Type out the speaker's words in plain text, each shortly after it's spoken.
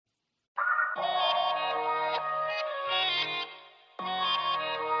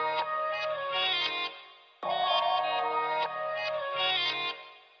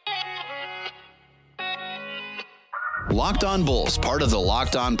Locked On Bulls, part of the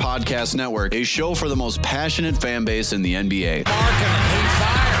Locked On Podcast Network, a show for the most passionate fan base in the NBA. He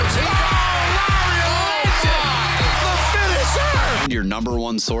fires. The finisher! And your number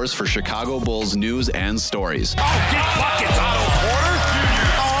one source for Chicago Bulls news and stories. Oh, get buckets, Otto Porter.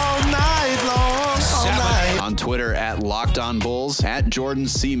 All night long. All night. On Twitter at Locked On Bulls, at Jordan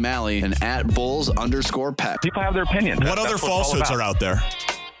C. Malley, and at Bulls_Peck. People have their opinions. What other falsehoods are out there?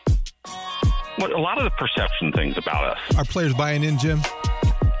 A lot of the perception things about us. Are players buying in, Jim?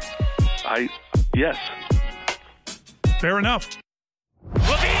 Yes. Fair enough. Levine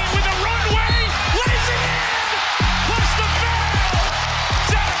with a runway. Lays it in. Push the foul.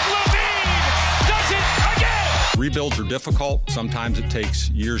 Zach Levine does it again. Rebuilds are difficult. Sometimes it takes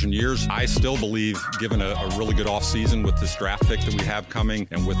years and years. I still believe, given a really good offseason with this draft pick that we have coming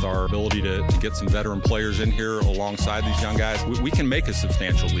and with our ability to get some veteran players in here alongside these young guys, we can make a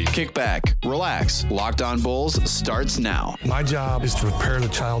substantial leap. Kick back, relax. Locked On Bulls starts now. My job is to prepare the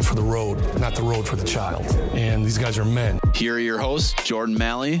child for the road, not the road for the child. And these guys are men. Here are your hosts, Jordan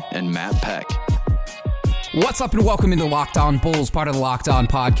Malley and Matt Peck. What's up and welcome into Locked On Bulls, part of the Locked On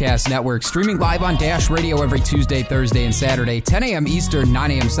Podcast Network, streaming live on Dash Radio every Tuesday, Thursday, and Saturday, 10 a.m. Eastern,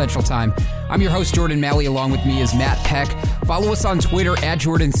 9 a.m. Central Time. I'm your host, Jordan Malley. Along with me is Matt Peck. Follow us on Twitter at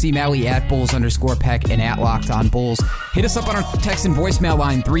Jordan C. Malley, at Bulls_Peck, and at Locked On Bulls. Hit us up on our text and voicemail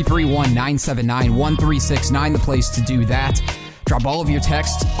line, 331-979-1369, the place to do that. Drop all of your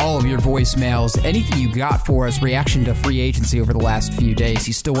texts, all of your voicemails, anything you got for us, reaction to free agency over the last few days.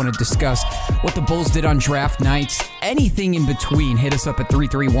 You still want to discuss what the Bulls did on draft nights, anything in between, hit us up at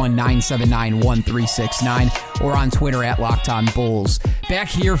 331-979-1369 or on Twitter at Locked On Bulls. Back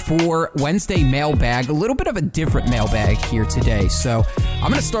here for Wednesday mailbag, a little bit of a different mailbag here today. So I'm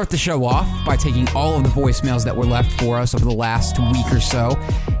going to start the show off by taking all of the voicemails that were left for us over the last week or so.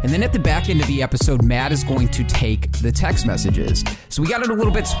 And then at the back end of the episode, Matt is going to take the text messages. So we got it a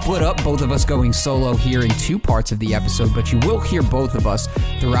little bit split up, both of us going solo here in two parts of the episode, but you will hear both of us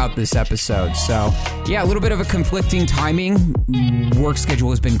throughout this episode. So yeah, a little bit of a conflicting timing. Work schedule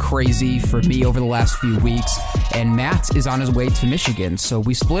has been crazy for me over the last few weeks, and Matt is on his way to Michigan. So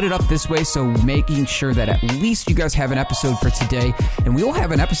we split it up this way, so making sure that at least you guys have an episode for today, and we will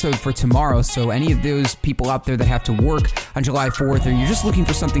have an episode for tomorrow. So any of those people out there that have to work on July 4th, or you're just looking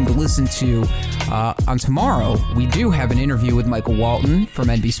for something to listen to on tomorrow, we do have an interview with Michael Walton from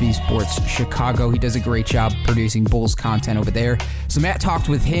NBC Sports Chicago. He does a great job producing Bulls content over there. So Matt talked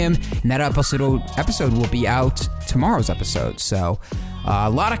with him, and that episode will be out tomorrow's episode. So a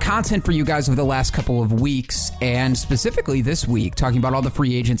lot of content for you guys over the last couple of weeks, and specifically this week, talking about all the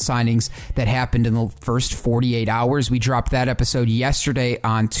free agent signings that happened in the first 48 hours. We dropped that episode yesterday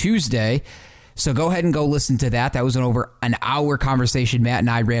on Tuesday. So go ahead and go listen to that. That was an over an hour conversation Matt and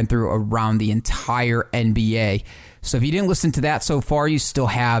I ran through around the entire NBA. So if you didn't listen to that so far, you still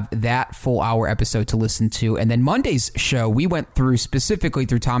have that full hour episode to listen to. And then Monday's show, we went through specifically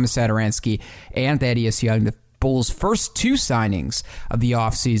through Thomas Satoransky and Thaddeus Young, the Bulls' first two signings of the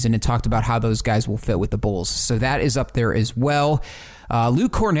offseason, and talked about how those guys will fit with the Bulls. So that is up there as well.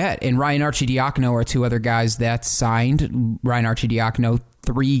 Luke Kornet and Ryan Arcidiacono are two other guys that signed. Ryan Arcidiacono,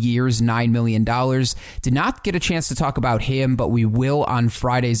 3 years, $9 million. Did not get a chance to talk about him, but we will on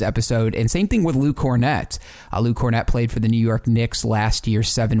Friday's episode. And same thing with Luke Kornet. Luke Kornet played for the New York Knicks last year,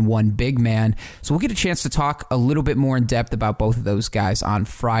 7'1" big man. So we'll get a chance to talk a little bit more in depth about both of those guys on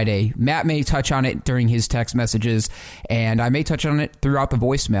Friday. Matt may touch on it during his text messages, and I may touch on it throughout the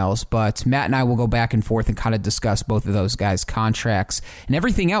voicemails, but Matt and I will go back and forth and kind of discuss both of those guys' contracts and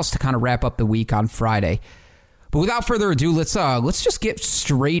everything else to kind of wrap up the week on Friday. But without further ado, let's just get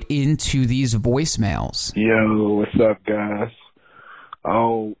straight into these voicemails. Yo, what's up, guys? I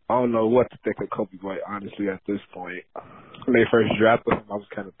don't know what to think of Coby White, honestly, at this point. When they first drafted him, I was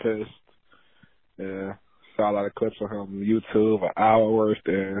kind of pissed. Yeah, saw a lot of clips of him on YouTube, an hour worth,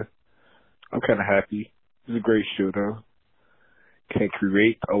 and I'm kind of happy. He's a great shooter. Can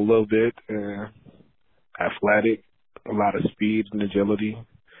create a little bit, and athletic, a lot of speed and agility.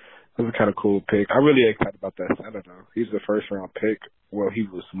 It was a kind of cool pick. I'm really excited about that center, though. He's the first-round pick. Well, he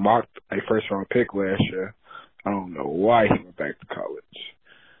was mocked a first-round pick last year. I don't know why he went back to college.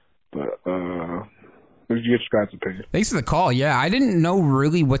 But, what did you get your guys' opinion? Thanks for the call. Yeah, I didn't know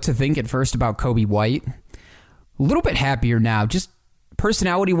really what to think at first about Coby White. A little bit happier now. Just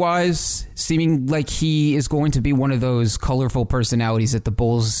personality-wise, seeming like he is going to be one of those colorful personalities that the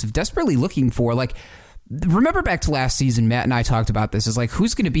Bulls are desperately looking for. Like, remember back to last season, Matt and I talked about this. Is like,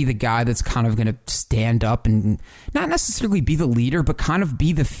 who's going to be the guy that's kind of going to stand up and not necessarily be the leader, but kind of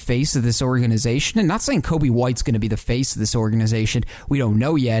be the face of this organization? And not saying Coby White's going to be the face of this organization. We don't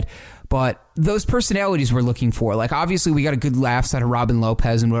know yet. But those personalities we're looking for, like obviously we got a good laughs out of Robin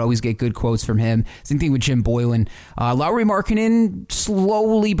Lopez and would always get good quotes from him. Same thing with Jim Boylan. Lauri Markkanen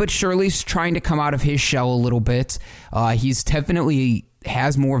slowly but surely is trying to come out of his shell a little bit. He's definitely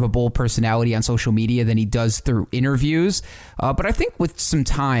has more of a bold personality on social media than he does through interviews. But I think with some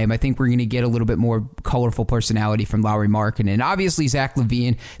time, I think we're going to get a little bit more colorful personality from Lauri Markkanen. Obviously, Zach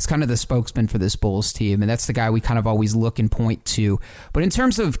LaVine is kind of the spokesman for this Bulls team, and that's the guy we kind of always look and point to. But in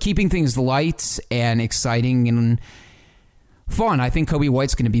terms of keeping things light and exciting and fun, I think Coby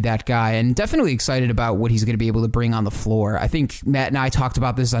White's going to be that guy, and definitely excited about what he's going to be able to bring on the floor. I think Matt and I talked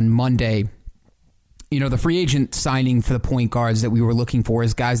about this on Monday. You know, the free agent signing for the point guards that we were looking for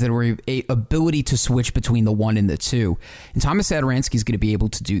is guys that were ability to switch between the 1 and the 2. And Thomas Satoransky is going to be able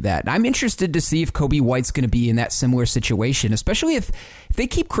to do that. And I'm interested to see if Coby White's going to be in that similar situation, especially if they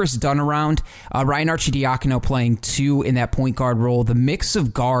keep Chris Dunn around, Ryan Arcidiacono playing 2 in that point guard role. The mix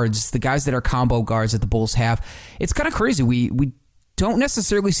of guards, the guys that are combo guards that the Bulls have, it's kind of crazy. We don't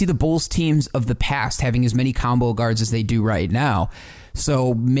necessarily see the Bulls teams of the past having as many combo guards as they do right now.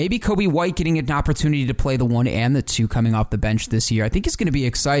 So maybe Coby White getting an opportunity to play the 1 and the 2 coming off the bench this year, I think is going to be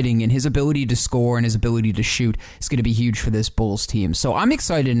exciting, and his ability to score and his ability to shoot is going to be huge for this Bulls team. So I'm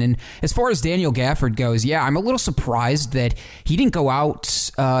excited. And as far as Daniel Gafford goes, yeah, I'm a little surprised that he didn't go out.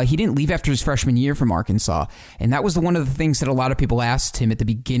 He didn't leave after his freshman year from Arkansas. And that was one of the things that a lot of people asked him at the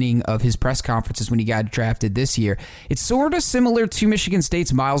beginning of his press conferences when he got drafted this year. It's sort of similar to Michigan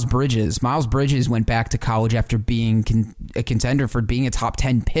State's Miles Bridges. Miles Bridges went back to college after being a contender for being a top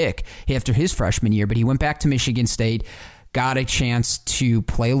 10 pick after his freshman year, but he went back to Michigan State, got a chance to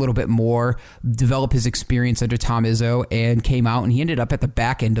play a little bit more, develop his experience under Tom Izzo, and came out, and he ended up at the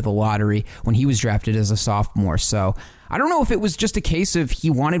back end of the lottery when he was drafted as a sophomore. So I don't know if it was just a case of he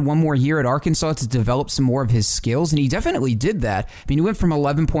wanted one more year at Arkansas to develop some more of his skills, and he definitely did that. I mean, he went from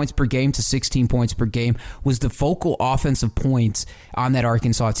 11 points per game to 16 points per game, was the focal offensive point on that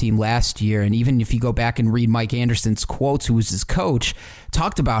Arkansas team last year. And even if you go back and read Mike Anderson's quotes, who was his coach,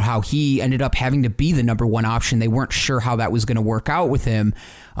 talked about how he ended up having to be the number 1 option. They weren't sure how that was going to work out with him.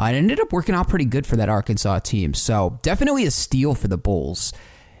 It ended up working out pretty good for that Arkansas team. So definitely a steal for the Bulls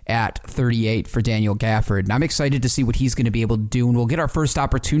at 38 for Daniel Gafford. And I'm excited to see what he's going to be able to do. And we'll get our first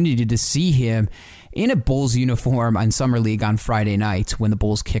opportunity to see him in a Bulls uniform on Summer League on Friday night when the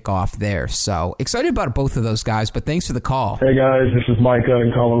Bulls kick off there. So excited about both of those guys, but thanks for the call. Hey guys, this is Micah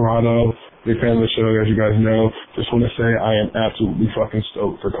in Colorado. Big fan of the show, as you guys know. Just want to say I am absolutely fucking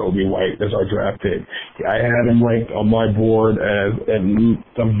stoked for Coby White as our draft pick. I had him ranked on my board as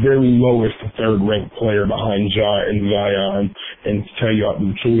the very lowest third-ranked player behind Ja and Zion. And to tell you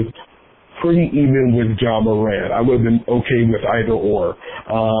the truth, pretty even with Ja Morant. I would have been okay with either or.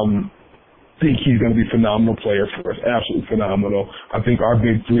 Think he's going to be a phenomenal player for us, absolutely phenomenal. I think our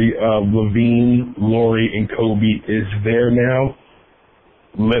big three of LaVine, Lauri, and Coby is there now.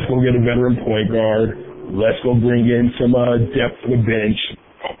 Let's go get a veteran point guard. Let's go bring in some depth for the bench,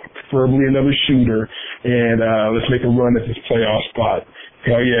 preferably another shooter, and let's make a run at this playoff spot.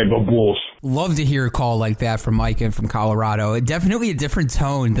 Hell yeah, go Bulls. Love to hear a call like that from Mike and from Colorado. Definitely a different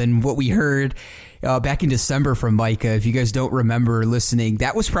tone than what we heard back in December from Micah. If you guys don't remember listening,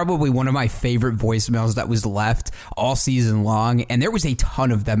 that was probably one of my favorite voicemails that was left all season long, and there was a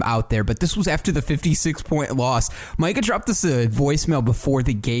ton of them out there, but this was after the 56-point loss. Micah dropped us a voicemail before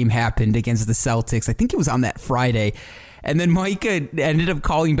the game happened against the Celtics. I think it was on that Friday. And then Micah ended up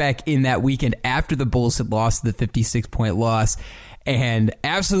calling back in that weekend after the Bulls had lost the 56-point loss and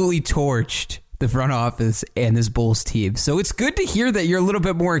absolutely torched the front office and this Bulls team. So it's good to hear that you're a little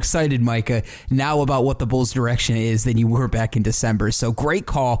bit more excited, Micah, now about what the Bulls' direction is than you were back in December. So great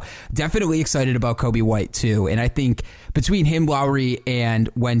call. Definitely excited about Coby White, too. And I think between him, Lauri, and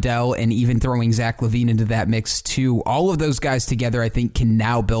Wendell, and even throwing Zach LaVine into that mix, too, all of those guys together, I think, can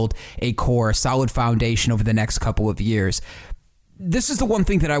now build a core, a solid foundation over the next couple of years. This is the one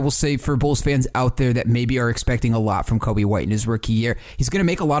thing that I will say for Bulls fans out there that maybe are expecting a lot from Coby White in his rookie year. He's going to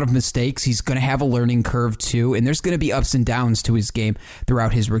make a lot of mistakes. He's going to have a learning curve too, and there's going to be ups and downs to his game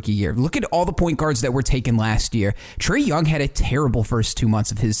throughout his rookie year. Look at all the point guards that were taken last year. Trae Young had a terrible first 2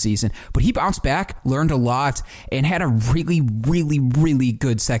 months of his season, but he bounced back, learned a lot, and had a really, really, really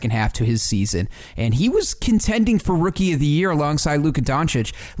good second half to his season. And he was contending for Rookie of the Year alongside Luka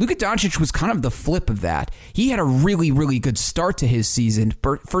Doncic. Luka Doncic was kind of the flip of that. He had a really, really good start to his season.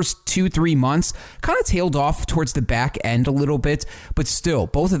 First 2-3 months, kind of tailed off towards the back end a little bit, but still,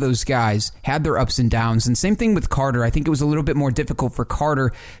 both of those guys had their ups and downs. And same thing with Carter. I think it was a little bit more difficult for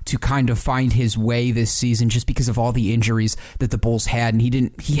Carter to kind of find his way this season just because of all the injuries that the Bulls had. And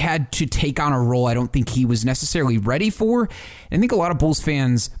he had to take on a role I don't think he was necessarily ready for. And I think a lot of Bulls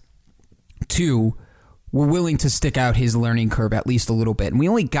fans, too, were willing to stick out his learning curve at least a little bit. And we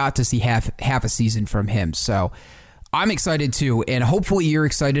only got to see half a season from him. So I'm excited too, and hopefully you're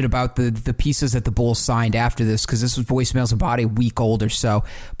excited about the pieces that the Bulls signed after this, because this was voicemails about a week old or so.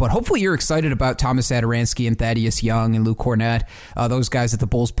 But hopefully you're excited about Thomas Satoransky and Thaddeus Young and Luke Cornett, those guys that the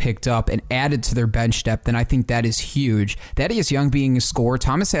Bulls picked up and added to their bench depth, and I think that is huge. Thaddeus Young being a scorer,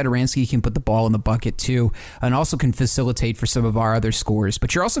 Thomas Satoransky can put the ball in the bucket too, and also can facilitate for some of our other scorers.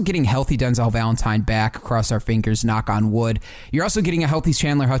 But you're also getting healthy Denzel Valentine back, across our fingers, knock on wood. You're also getting a healthy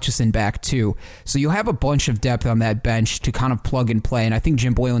Chandler Hutchison back too. So you'll have a bunch of depth on that bench to kind of plug and play, and I think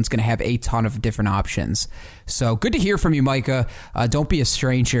Jim Boylan's going to have a ton of different options. So good to hear from you, Micah. Don't be a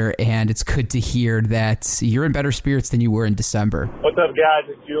stranger, and it's good to hear that you're in better spirits than you were in December. What's up, guys?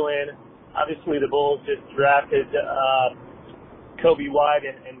 It's Julian. Obviously, the Bulls just drafted Kobe White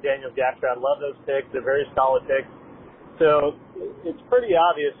and Daniel Gafford. I love those picks. They're very solid picks. So it's pretty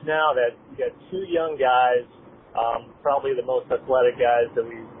obvious now that you got two young guys, probably the most athletic guys that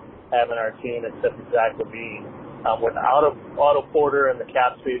we have in our team, except for Zach LaVine. With Otto Porter and the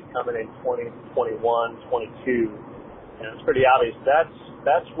cap space coming in 2021, 22, it's pretty obvious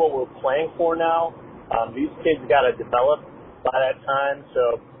that's what we're playing for now. These kids got to develop by that time,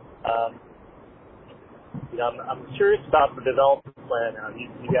 so I'm curious about the development plan now.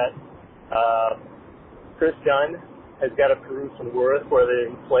 You got Chris Dunn has got to prove some worth, whether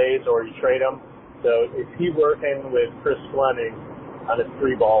he plays or you trade him. So is he working with Chris Fleming on a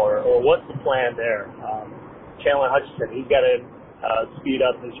three-baller, or what's the plan there? Chandler Hutchison, he's got to speed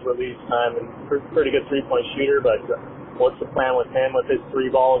up his release time, and pretty good three-point shooter, but what's the plan with him with his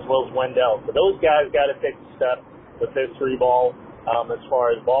three-ball, as well as Wendell? So those guys got to take a step with their three-ball as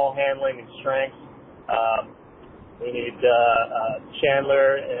far as ball handling and strength. We need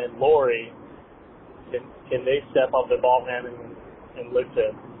Chandler and Laurie. Can they step up their ball handling and look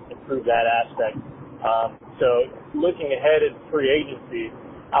to improve that aspect? So looking ahead at free agency,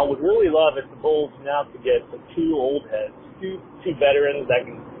 I would really love if the Bulls now could get some two old heads, two veterans that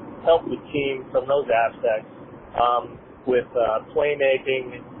can help the team from those aspects with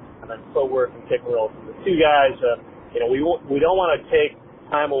playmaking and then footwork and pick and roll. So the two guys, we don't want to take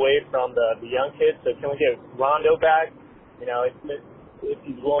time away from the young kids. So can we get Rondo back? If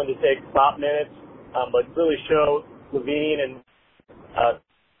he's willing to take stop minutes, but really show LaVine and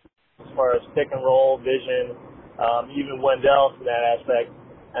as far as pick and roll vision, even Wendell from that aspect.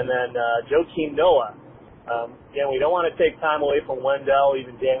 And then Joakim Noah. Again, we don't want to take time away from Wendell,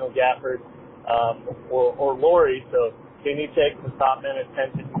 even Daniel Gafford, or Laurie. So can you take the top minutes,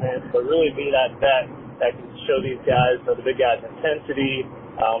 10, 15 minutes, but really be that vet that can show these guys, the big guys, intensity.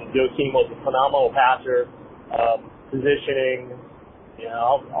 Joakim was a phenomenal passer, positioning,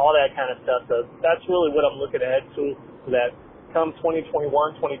 all that kind of stuff. So that's really what I'm looking ahead to, so that come 2021,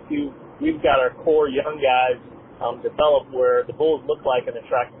 22, we've got our core young guys develop where the Bulls look like an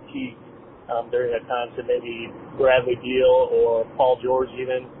attractive piece during that time to maybe Bradley Beal or Paul George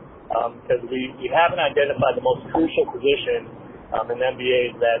even, because we haven't identified the most crucial position in the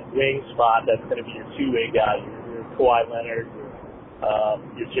NBA is that wing spot that's going to be your two-way guy, your Kawhi Leonard,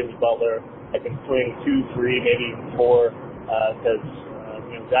 your Jimmy Butler that can swing 2, 3, maybe even 4, because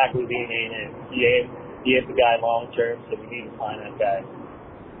Zach LaVine ain't it. He ain't the guy long term, so we need to find that guy.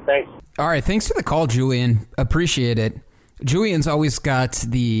 Thanks. All right, thanks for the call, Julian. Appreciate it. Julian's always got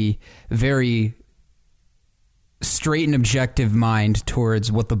the very straight and objective mind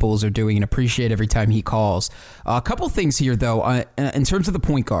towards what the Bulls are doing, and appreciate every time he calls. A couple things here, though, in terms of the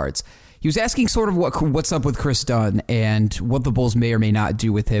point guards. He was asking sort of what's up with Chris Dunn and what the Bulls may or may not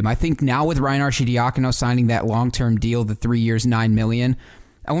do with him. I think now with Ryan Arcidiacono signing that long-term deal, the 3 years, $9 million,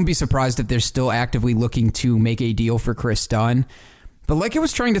 I wouldn't be surprised if they're still actively looking to make a deal for Chris Dunn. But like I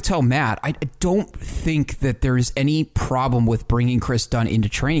was trying to tell Matt, I don't think that there's any problem with bringing Chris Dunn into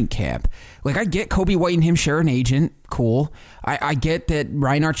training camp. Like, I get Kobe White and him share an agent. Cool. I get that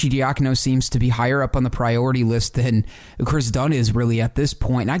Ryan Arcidiacono seems to be higher up on the priority list than Chris Dunn is really at this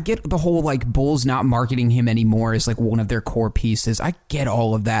point. And I get the whole, Bulls not marketing him anymore as, one of their core pieces. I get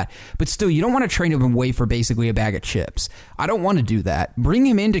all of that. But still, you don't want to trade him away for basically a bag of chips. I don't want to do that. Bring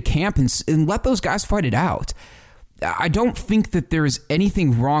him into camp and let those guys fight it out. I don't think that there's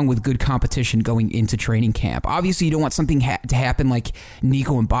anything wrong with good competition going into training camp. Obviously, you don't want something to happen like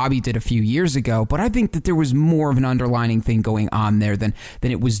Nico and Bobby did a few years ago, but I think that there was more of an underlining thing going on there than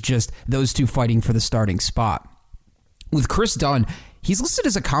it was just those two fighting for the starting spot. With Chris Dunn, he's listed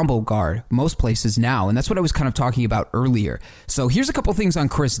as a combo guard most places now, and that's what I was kind of talking about earlier. So here's a couple things on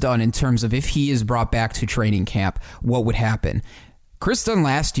Chris Dunn in terms of if he is brought back to training camp, what would happen. Chris Dunn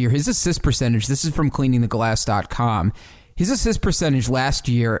last year, his assist percentage, this is from cleaningtheglass.com, his assist percentage last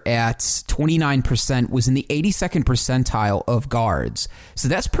year at 29% was in the 82nd percentile of guards. So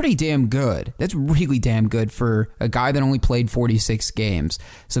that's pretty damn good. That's really damn good for a guy that only played 46 games.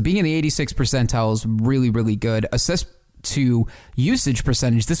 So being in the 86th percentile is really, really good. Assist to usage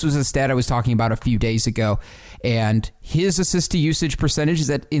percentage, this was a stat I was talking about a few days ago, and his assist to usage percentage is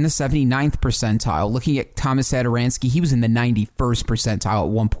in the 79th percentile. Looking at Thomas Satoransky, he was in the 91st percentile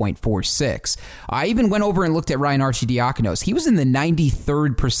at 1.46. I even went over and looked at Ryan Arcidiakonos. He was in the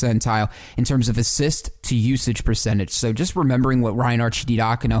 93rd percentile in terms of assist to usage percentage. So just remembering what Ryan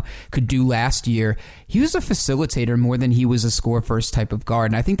Arcidiakonos could do last year, he was a facilitator more than he was a score-first type of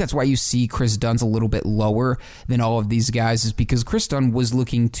guard, and I think that's why you see Chris Dunn's a little bit lower than all of these guys, is because Chris Dunn was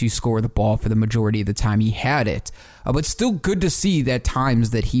looking to score the ball for the majority of the time he had it. But still good to see that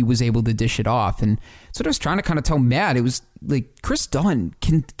times that he was able to dish it off. And so I was trying to kind of tell Matt, it was like Chris Dunn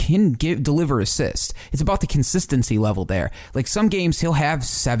can deliver assists. It's about the consistency level there. Like some games he'll have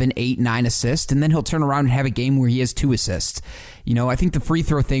 7, 8, 9 assists, and then he'll turn around and have a game where he has 2 assists. You know, I think the free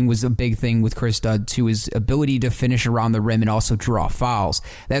throw thing was a big thing with Chris Dunn too, his ability to finish around the rim and also draw fouls.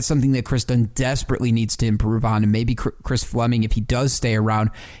 That's something that Chris Dunn desperately needs to improve on, and maybe Chris Fleming, if he does stay around,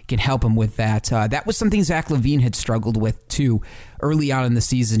 can help him with that. That was something Zach LaVine had struggled with too early on in the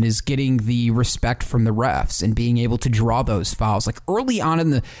season, is getting the respect from the refs and being able to draw those fouls. Like early on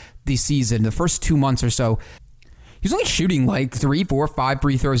in the season, the first 2 months or so, he was only shooting like 3, 4, 5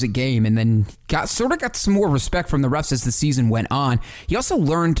 free throws a game, and then got some more respect from the refs as the season went on. He also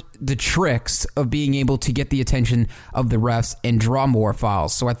learned the tricks of being able to get the attention of the refs and draw more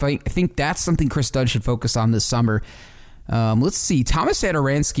fouls. So I think that's something Chris Dunn should focus on this summer. Let's see. Thomas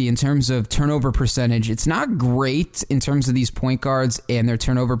Satoransky, in terms of turnover percentage, it's not great in terms of these point guards and their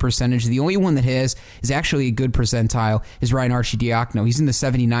turnover percentage. The only one that is actually a good percentile is Ryan Arcidiakonos. He's in the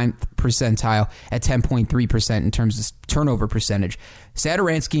 79th percentile at 10.3% in terms of turnover percentage.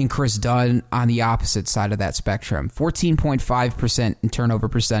 Satoransky and Chris Dunn on the opposite side of that spectrum. 14.5% in turnover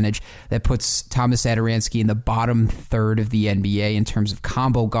percentage. That puts Thomas Satoransky in the bottom third of the NBA in terms of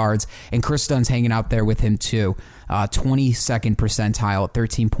combo guards, and Chris Dunn's hanging out there with him too. 22nd percentile at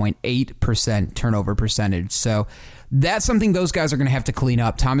 13.8% turnover percentage. So that's something those guys are going to have to clean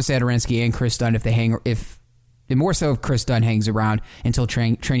up. Thomas Satoransky and Chris Dunn, more so if Chris Dunn hangs around until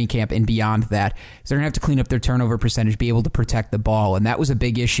training camp and beyond that. So they're going to have to clean up their turnover percentage, be able to protect the ball. And that was a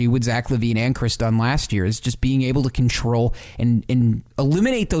big issue with Zach LaVine and Chris Dunn last year, is just being able to control and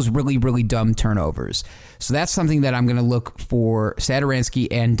eliminate those really, really dumb turnovers. So that's something that I'm going to look for Satoransky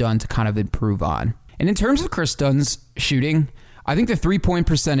and Dunn to kind of improve on. And in terms of Chris Dunn's shooting, I think the three-point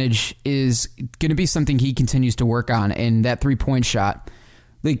percentage is going to be something he continues to work on. And that three-point shot,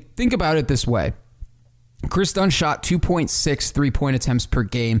 like, think about it this way. Chris Dunn shot 2.6 three-point attempts per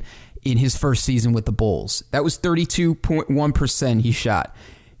game in his first season with the Bulls. That was 32.1% he shot.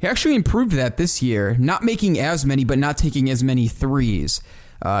 He actually improved that this year, not making as many, but not taking as many threes.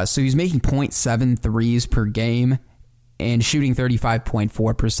 So he's making 0.7 threes per game and shooting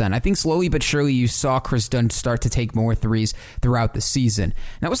 35.4%. I think slowly but surely you saw Chris Dunn start to take more threes throughout the season.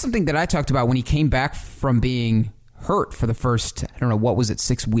 And that was something that I talked about when he came back from being hurt for the first,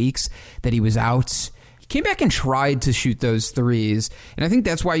 6 weeks that he was out. He came back and tried to shoot those threes, and I think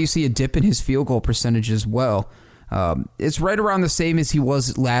that's why you see a dip in his field goal percentage as well. It's right around the same as he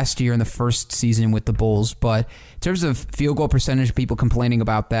was last year in the first season with the Bulls, but in terms of field goal percentage, people complaining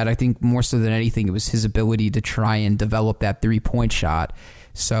about that, I think more so than anything, it was his ability to try and develop that three-point shot.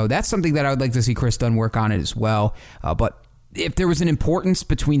 So that's something that I would like to see Chris Dunn work on it as well. But if there was an importance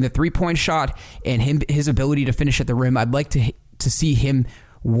between the three-point shot and his ability to finish at the rim, I'd like to see him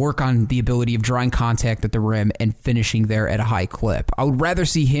work on the ability of drawing contact at the rim and finishing there at a high clip. I would rather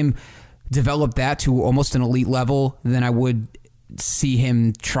see him develop that to almost an elite level than I would see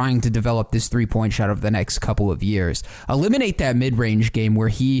him trying to develop this three-point shot over the next couple of years. Eliminate that mid-range game where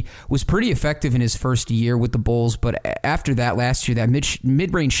he was pretty effective in his first year with the Bulls, but after that last year, that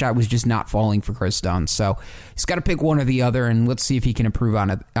mid-range shot was just not falling for Chris Dunn. So he's got to pick one or the other, and let's see if he can improve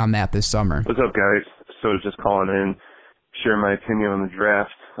on that this summer. What's up, guys? So just calling in, share my opinion on the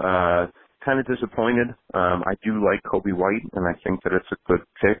draft. Kind of disappointed. I do like Coby White, and I think that it's a good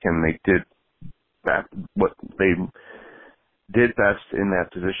pick, and they did what they did best in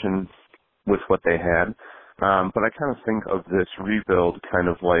that position with what they had. But I kind of think of this rebuild kind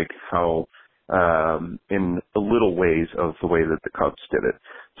of like how, in a little ways of the way that the Cubs did it.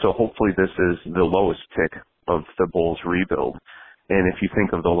 So hopefully this is the lowest pick of the Bulls rebuild. And if you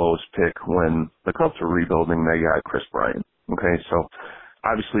think of the lowest pick when the Cubs were rebuilding, they got Chris Bryant. Okay, so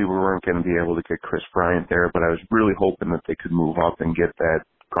obviously we weren't going to be able to get Chris Bryant there, but I was really hoping that they could move up and get that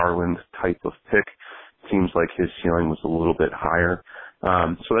Garland type of pick. Seems like his ceiling was a little bit higher.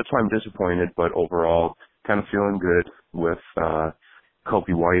 So that's why I'm disappointed, but overall kind of feeling good with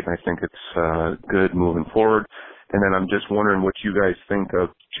Kobe White. I think it's good moving forward. And then I'm just wondering what you guys think of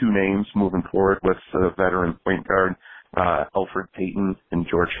two names moving forward with the veteran point guard, Elfrid Payton and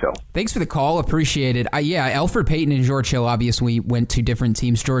George Hill. Thanks for the call. Appreciate it. Elfrid Payton and George Hill obviously went to different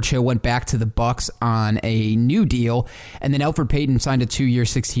teams. George Hill went back to the Bucks on a new deal, and then Elfrid Payton signed a 2-year,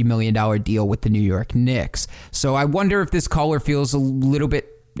 $16 million deal with the New York Knicks. So I wonder if this caller feels a little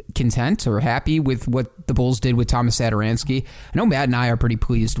bit content or happy with what the Bulls did with Thomas Satoransky. I know Matt and I are pretty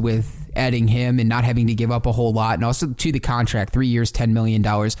pleased with adding him and not having to give up a whole lot, and also to the contract, 3 years, $10 million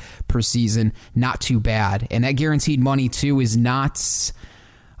per season, not too bad. And that guaranteed money too is not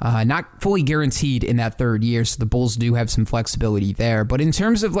fully guaranteed in that third year, so the Bulls do have some flexibility there. But in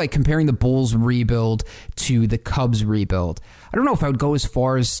terms of like comparing the Bulls rebuild to the Cubs rebuild, I don't know if I would go as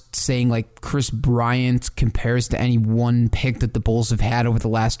far as saying like Chris Bryant compares to any one pick that the Bulls have had over the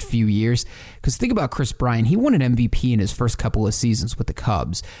last few years. Because think about Chris Bryant. He won an MVP in his first couple of seasons with the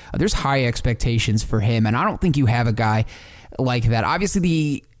Cubs. There's high expectations for him, and I don't think you have a guy like that. Obviously,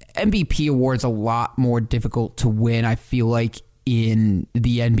 the MVP award's a lot more difficult to win, I feel like, in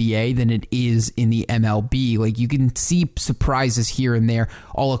the NBA than it is in the MLB. Like, you can see surprises here and there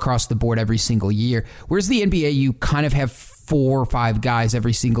all across the board every single year. Whereas the NBA, you kind of have 4 or 5 guys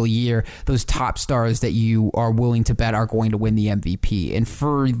every single year, those top stars that you are willing to bet are going to win the MVP.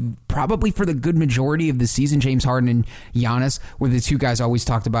 And probably for the good majority of the season, James Harden and Giannis were the two guys always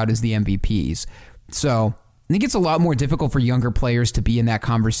talked about as the MVPs. So I think it's a lot more difficult for younger players to be in that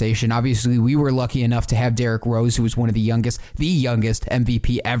conversation. Obviously, we were lucky enough to have Derrick Rose, who was one of the youngest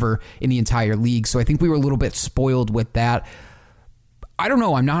MVP ever in the entire league. So I think we were a little bit spoiled with that. I don't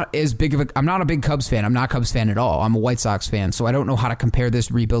know. I'm not a big Cubs fan. I'm not a Cubs fan at all. I'm a White Sox fan. So I don't know how to compare this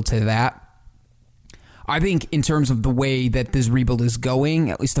rebuild to that. I think in terms of the way that this rebuild is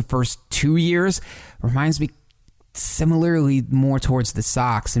going, at least the first 2 years, reminds me similarly more towards the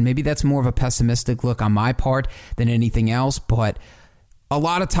Sox, and maybe that's more of a pessimistic look on my part than anything else, but a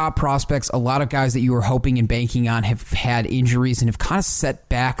lot of top prospects, a lot of guys that you were hoping and banking on have had injuries and have kind of set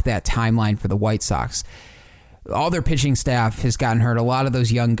back that timeline for the White Sox. All their pitching staff has gotten hurt. A lot of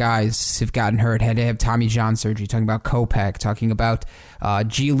those young guys have gotten hurt, had to have Tommy John surgery, talking about Kopech, talking about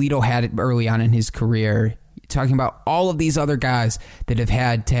Giolito had it early on in his career, talking about all of these other guys that have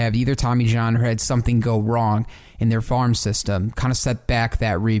had to have either Tommy John or had something go wrong in their farm system, kind of set back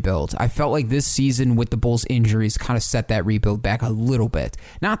that rebuild. I felt like this season with the Bulls' injuries kind of set that rebuild back a little bit.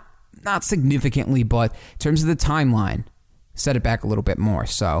 Not significantly, but in terms of the timeline, set it back a little bit more.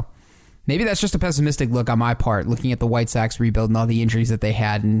 So maybe that's just a pessimistic look on my part, looking at the White Sox rebuild and all the injuries that they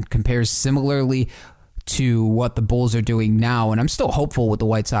had, and compares similarly to what the Bulls are doing now, and I'm still hopeful with the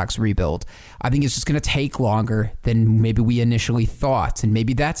White Sox rebuild. I think it's just going to take longer than maybe we initially thought, and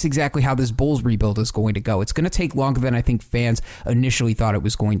maybe that's exactly how this Bulls rebuild is going to go. It's going to take longer than I think fans initially thought it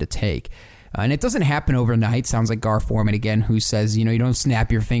was going to take. And it doesn't happen overnight. Sounds like Gar Forman again, who says, you don't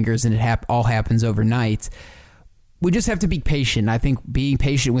snap your fingers and it all happens overnight. We just have to be patient. I think being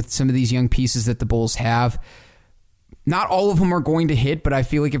patient with some of these young pieces that the Bulls have, not all of them are going to hit, but I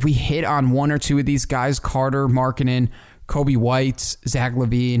feel like if we hit on one or two of these guys, Carter, Markkanen, Kobe White, Zach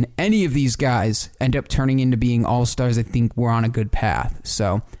LaVine, any of these guys end up turning into being all-stars, I think we're on a good path.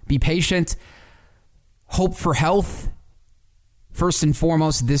 So be patient. Hope for health, first and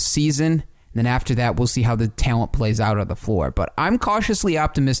foremost, this season. And then after that, we'll see how the talent plays out on the floor. But I'm cautiously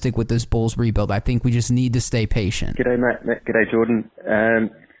optimistic with this Bulls rebuild. I think we just need to stay patient. G'day, Matt. G'day, Jordan.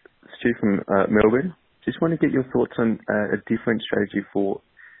 Stu from Melbourne. Just want to get your thoughts on a different strategy for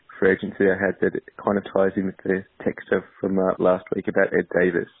agency I had that kind of ties in with the text from last week about Ed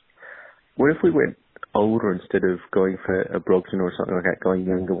Davis. What if we went older instead of going for a Brogdon or something like that, going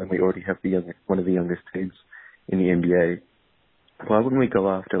younger when we already have one of the youngest teams in the NBA? Why wouldn't we go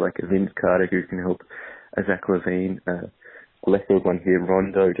after like a Vince Carter who can help Zach LaVine, left field one here,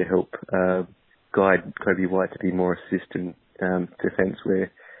 Rondo to help guide Kobe White to be more assistant defense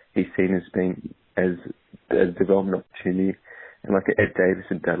where he's seen as being as a development opportunity, and like Ed Davis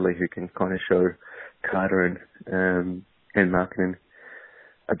and Dudley who can kind of show Carter and Markkanen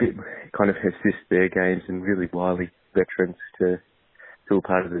a bit kind of assist their games and really wily veterans to feel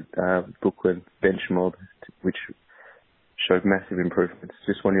part of the Brooklyn bench mob, which showed massive improvements.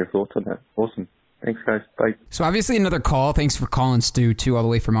 Just want your thoughts on that. Awesome. Thanks, guys. Bye. So obviously another call. Thanks for calling, Stu, too, all the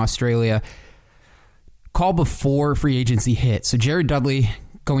way from Australia. Call before free agency hit. So Jared Dudley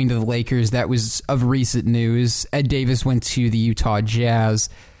going to the Lakers, that was of recent news. Ed Davis went to the Utah Jazz.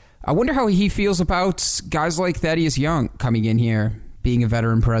 I wonder how he feels about guys like Thaddeus Young coming in here, being a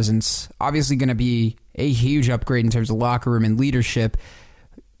veteran presence. Obviously going to be a huge upgrade in terms of locker room and leadership.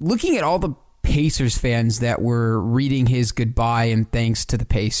 Looking at all the Pacers fans that were reading his goodbye and thanks to the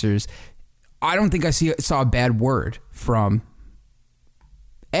Pacers, I don't think I saw a bad word from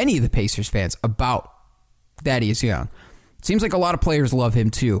any of the Pacers fans about Thaddeus Young. Seems like a lot of players love him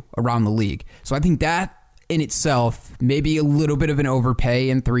too around the league. So I think that in itself, maybe a little bit of an overpay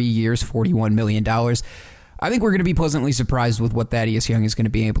in 3 years, $41 million. I think we're going to be pleasantly surprised with what Thaddeus Young is going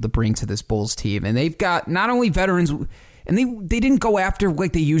to be able to bring to this Bulls team. And they've got not only veterans, and they didn't go after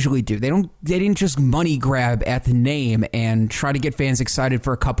like they usually do. They didn't just money grab at the name and try to get fans excited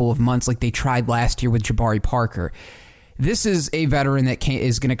for a couple of months like they tried last year with Jabari Parker. This is a veteran that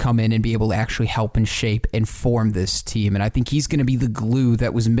is going to come in and be able to actually help and shape and form this team. And I think he's going to be the glue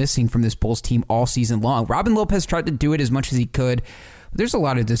that was missing from this Bulls team all season long. Robin Lopez tried to do it as much as he could. But there's a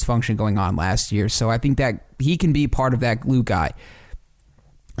lot of dysfunction going on last year. So I think that he can be part of that glue guy.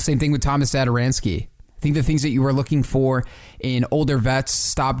 Same thing with Thomas Satoransky. I think the things that you were looking for in older vets,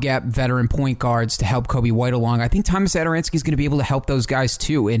 stopgap veteran point guards to help Coby White along, I think Thomas Satoransky is going to be able to help those guys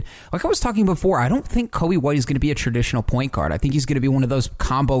too. And like I was talking before, I don't think Coby White is going to be a traditional point guard. I think he's going to be one of those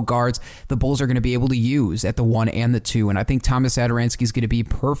combo guards the Bulls are going to be able to use at the 1 and the 2. And I think Thomas Satoransky is going to be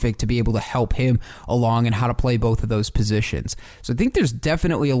perfect to be able to help him along and how to play both of those positions. So I think there's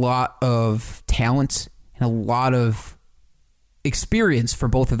definitely a lot of talent and a lot of experience for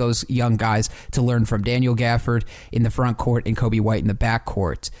both of those young guys to learn from. Daniel Gafford in the front court and Coby White in the back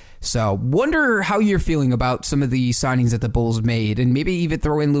court. So wonder how you're feeling about some of the signings that the Bulls made, and maybe even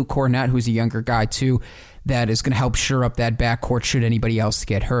throw in Luke Cornett, who's a younger guy too, that is going to help shore up that backcourt should anybody else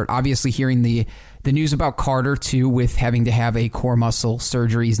get hurt. Obviously hearing the news about Carter too, with having to have a core muscle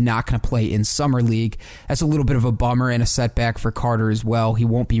surgery, he's not going to play in Summer League. That's a little bit of a bummer and a setback for Carter as well. He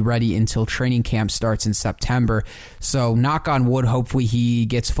won't be ready until training camp starts in September. So knock on wood, hopefully he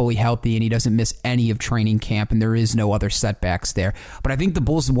gets fully healthy and he doesn't miss any of training camp and there is no other setbacks there. But I think the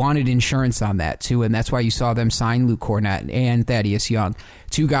Bulls wanted insurance on that too, and that's why you saw them sign Luke Cornett and Thaddeus Young.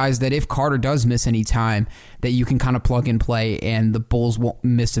 Two guys that if Carter does miss any time, that you can kind of plug and play, and the Bulls won't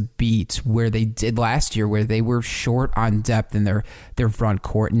miss a beat where they did last year, where they were short on depth in their front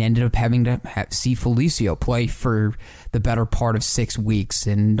court and ended up having to see Felicio play for the better part of 6 weeks,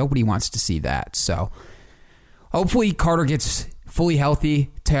 and nobody wants to see that. So hopefully Carter gets fully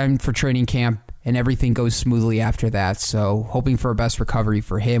healthy, time for training camp, and everything goes smoothly after that. So hoping for a best recovery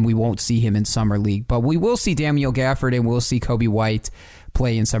for him. We won't see him in Summer League, but we will see Daniel Gafford and we'll see Coby White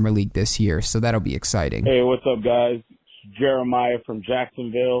play in Summer League this year. So that'll be exciting. Hey, what's up, guys? It's Jeremiah from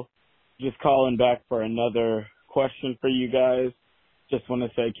Jacksonville. Just calling back for another question for you guys. Just want to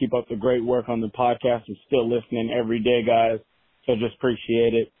say keep up the great work on the podcast. I'm still listening every day, guys. So just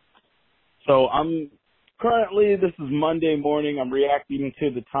appreciate it. So this is Monday morning. I'm reacting to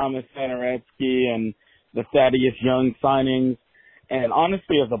the Thomas Satoransky and the Thaddeus Young signings. And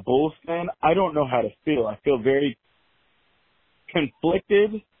honestly, as a Bulls fan, I don't know how to feel. I feel very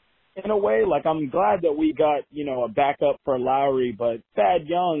conflicted in a way. Like, I'm glad that we got, a backup for Lowry, but Thad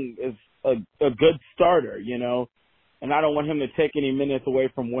Young is a good starter, and I don't want him to take any minutes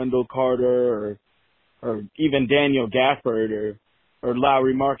away from Wendell Carter or even Daniel Gafford or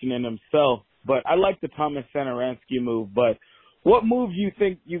Lowry Markkanen himself. But I like the Thomas Satoransky move. But what move do you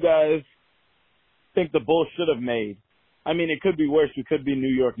think you guys think the Bulls should have made? I mean, it could be worse. We could be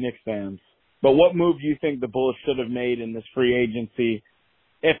New York Knicks fans. But what move do you think the Bulls should have made in this free agency,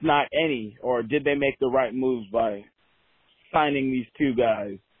 if not any? Or did they make the right moves by signing these two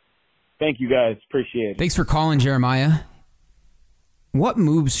guys? Thank you, guys. Appreciate it. Thanks for calling, Jeremiah. What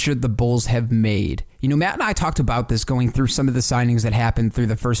moves should the Bulls have made? Matt and I talked about this going through some of the signings that happened through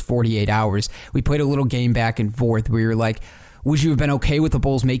the first 48 hours. We played a little game back and forth where you're like, would you have been okay with the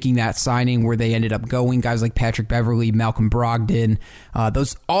Bulls making that signing where they ended up going? Guys like Patrick Beverley, Malcolm Brogdon,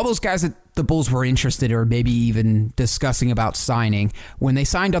 all those guys that the Bulls were interested or maybe even discussing about signing. When they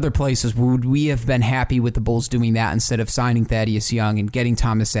signed other places, would we have been happy with the Bulls doing that instead of signing Thaddeus Young and getting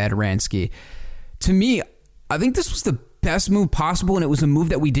Thomas Satoransky? To me, I think this was the best move possible, and it was a move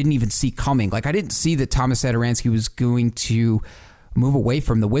that we didn't even see coming. Like, I didn't see that Thomas Satoransky was going to move away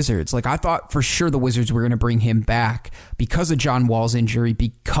from the Wizards. Like, I thought for sure the Wizards were going to bring him back because of John Wall's injury,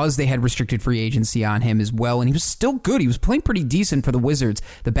 because they had restricted free agency on him as well, and he was still good. He was playing pretty decent for the Wizards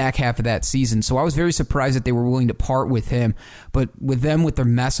the back half of that season, so I was very surprised that they were willing to part with him. But with them, with their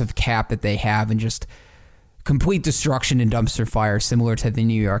massive cap that they have and just complete destruction and dumpster fire similar to the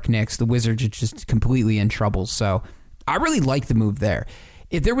New York Knicks, the Wizards are just completely in trouble. So I really like the move there.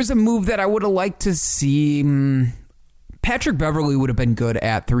 If there was a move that I would have liked to see, Patrick Beverley would have been good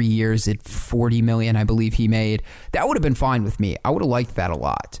at 3 years at $40 million, I believe he made. That would have been fine with me. I would have liked that a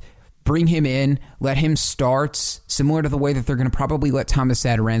lot. Bring him in, let him start, similar to the way that they're going to probably let Thomas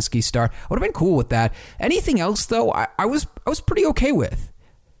Satoransky start. I would have been cool with that. Anything else, though, I was pretty okay with.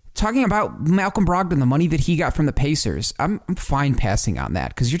 Talking about Malcolm Brogdon, the money that he got from the Pacers, I'm fine passing on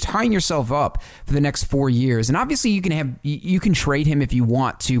that because you're tying yourself up for the next 4 years. And obviously you can trade him if you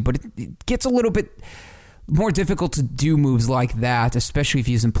want to, but it gets a little bit more difficult to do moves like that, especially if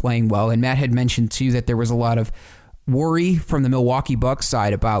he isn't playing well. And Matt had mentioned, too, that there was a lot of worry from the Milwaukee Bucks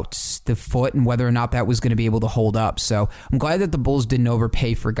side about the foot and whether or not that was going to be able to hold up. So I'm glad that the Bulls didn't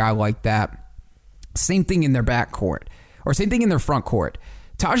overpay for a guy like that. Same thing in their backcourt, or same thing in their front court.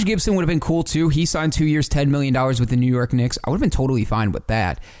 Taj Gibson would have been cool, too. He signed 2 years, $10 million with the New York Knicks. I would have been totally fine with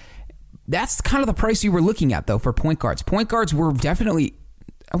that. That's kind of the price you were looking at, though, for point guards. Point guards were definitely,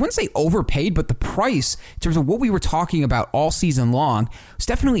 I wouldn't say overpaid, but the price in terms of what we were talking about all season long was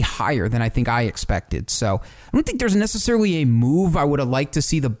definitely higher than I think I expected. So I don't think there's necessarily a move I would have liked to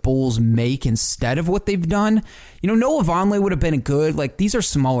see the Bulls make instead of what they've done. You know, Noah Vonleh would have been good. Like, these are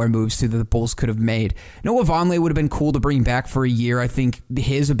smaller moves too that the Bulls could have made. Noah Vonleh would have been cool to bring back for a year. I think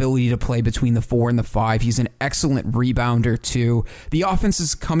his ability to play between the 4 and the 5, he's an excellent rebounder too. The offense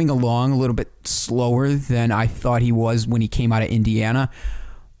is coming along a little bit slower than I thought he was when he came out of Indiana.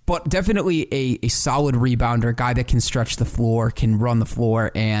 But definitely a solid rebounder, a guy that can stretch the floor, can run the floor,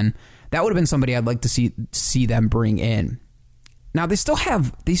 and that would have been somebody I'd like to see them bring in. Now they still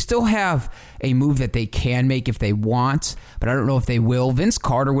have a move that they can make if they want, but I don't know if they will. Vince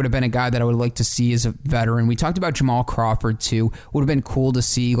Carter would have been a guy that I would like to see as a veteran. We talked about Jamal Crawford too. Would have been cool to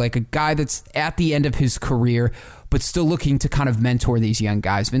see, like, a guy that's at the end of his career but still looking to kind of mentor these young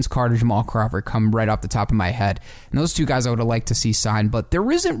guys. Vince Carter, Jamal Crawford come right off the top of my head. And those two guys I would have liked to see signed, but there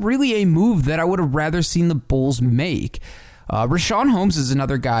isn't really a move that I would have rather seen the Bulls make. Richaun Holmes is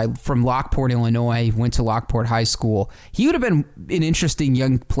another guy from Lockport, Illinois, went to Lockport High School. He would have been an interesting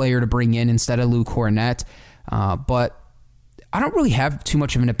young player to bring in instead of Lou Cornett, but I don't really have too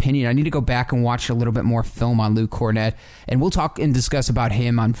much of an opinion. I need to go back and watch a little bit more film on Lou Cornett, and we'll talk and discuss about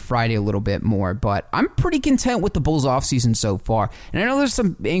him on Friday a little bit more, but I'm pretty content with the Bulls offseason so far. And I know there's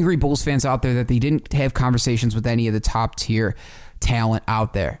some angry Bulls fans out there that they didn't have conversations with any of the top-tier talent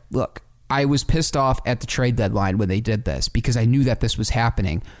out there. Look, I was pissed off at the trade deadline when they did this because I knew that this was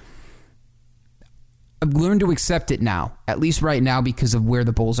happening. I've learned to accept it now, at least right now, because of where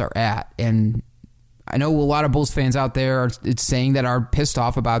the Bulls are at. And I know a lot of Bulls fans out there are pissed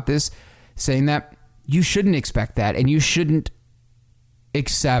off about this, saying that you shouldn't expect that and you shouldn't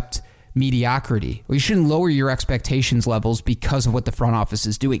accept mediocrity, or you shouldn't lower your expectations levels because of what the front office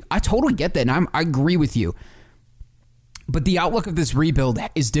is doing. I totally get that, and I agree with you. But the outlook of this rebuild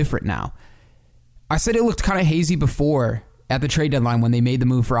is different now. I said it looked kind of hazy before at the trade deadline when they made the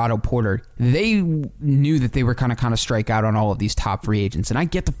move for Otto Porter. They knew that they were kind of strike out on all of these top free agents. And I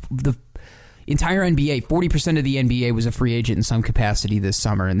get the entire NBA, 40% of the NBA was a free agent in some capacity this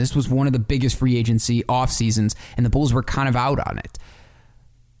summer. And this was one of the biggest free agency off seasons, and the Bulls were kind of out on it.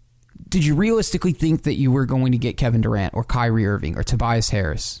 Did you realistically think that you were going to get Kevin Durant or Kyrie Irving or Tobias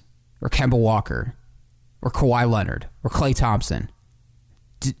Harris or Kemba Walker or Kawhi Leonard or Klay Thompson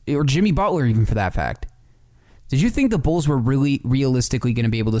or Jimmy Butler, even for that fact? Did you think the Bulls were really realistically going to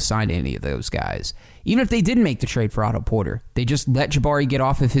be able to sign any of those guys? Even if they didn't make the trade for Otto Porter, they just let Jabari get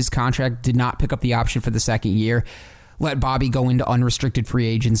off of his contract, did not pick up the option for the second year, let Bobby go into unrestricted free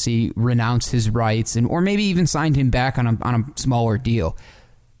agency, renounce his rights, or maybe even signed him back on a smaller deal.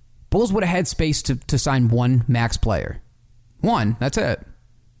 Bulls would have had space to sign one max player. One, that's it.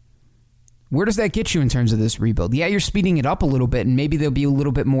 Where does that get you in terms of this rebuild? Yeah, you're speeding it up a little bit, and maybe they'll be a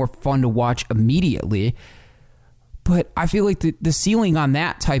little bit more fun to watch immediately. But I feel like the ceiling on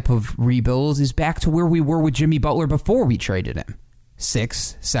that type of rebuild is back to where we were with Jimmy Butler before we traded him.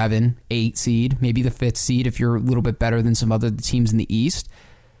 6, 7, 8 seed, maybe the 5th seed if you're a little bit better than some other teams in the East.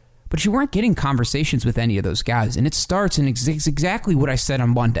 But you weren't getting conversations with any of those guys. And it starts, and it's exactly what I said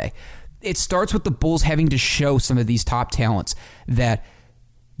on Monday. It starts with the Bulls having to show some of these top talents that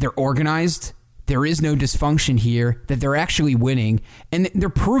they're organized, there is no dysfunction here, that they're actually winning, and they're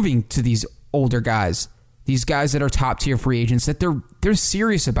proving to these older guys These guys that are top-tier free agents, that they're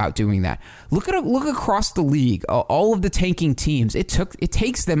serious about doing that. Look across the league, all of the tanking teams. It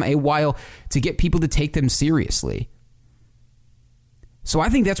takes them a while to get people to take them seriously. So I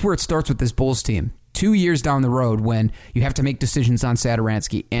think that's where it starts with this Bulls team. 2 years down the road when you have to make decisions on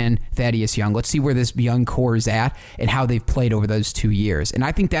Satoransky and Thaddeus Young. Let's see where this young core is at and how they've played over those 2 years. And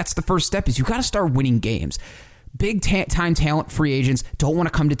I think that's the first step is you got to start winning games. Big time talent free agents don't want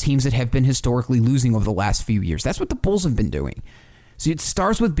to come to teams that have been historically losing over the last few years. That's what the Bulls have been doing. So it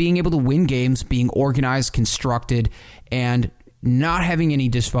starts with being able to win games, being organized, constructed, and not having any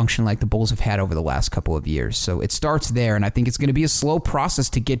dysfunction like the Bulls have had over the last couple of years. So it starts there, and I think it's going to be a slow process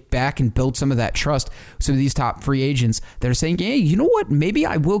to get back and build some of that trust with some of these top free agents that are saying, hey, you know what, maybe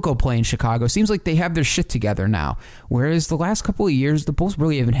I will go play in Chicago. Seems like they have their shit together now, whereas the last couple of years, the Bulls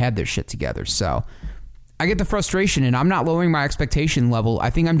really haven't had their shit together. So I get the frustration, and I'm not lowering my expectation level. I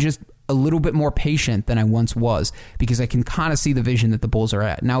think I'm just a little bit more patient than I once was because I can kind of see the vision that the Bulls are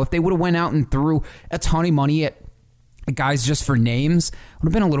at. Now, if they would have went out and threw a ton of money at guys just for names, I would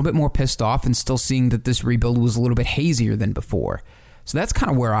have been a little bit more pissed off and still seeing that this rebuild was a little bit hazier than before. So that's kind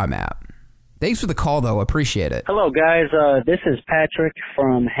of where I'm at. Thanks for the call, though. Appreciate it. Hello, guys. This is Patrick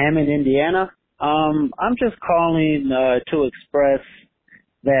from Hammond, Indiana. I'm just calling to express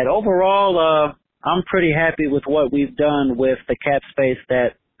that overall I'm pretty happy with what we've done with the cap space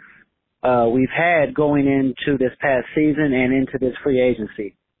that we've had going into this past season and into this free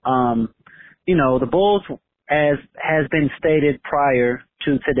agency. The Bulls, as has been stated prior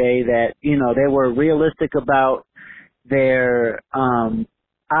to today, that, they were realistic about their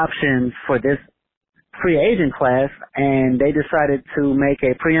options for this free agent class, and they decided to make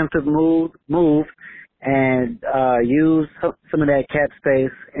a preemptive move and use some of that cap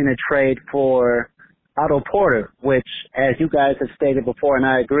space in a trade for Otto Porter, which, as you guys have stated before, and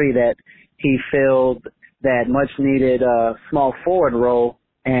I agree that he filled that much-needed small forward role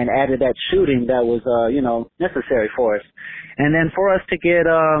and added that shooting that was, necessary for us. And then for us to get,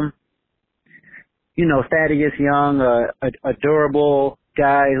 Thaddeus Young, a durable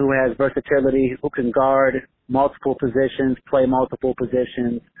guy who has versatility, who can guard multiple positions, play multiple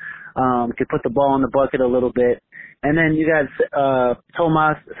positions, can put the ball in the bucket a little bit. And then you got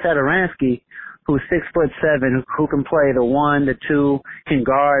Tomas Satoransky, who's 6'7", who can play the 1, the 2, can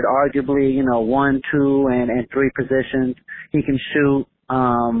guard arguably, 1, 2, and 3 positions. He can shoot,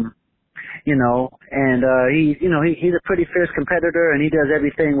 he's a pretty fierce competitor, and he does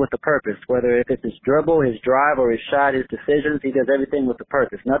everything with a purpose. Whether if it's his dribble, his drive, or his shot, his decisions, he does everything with a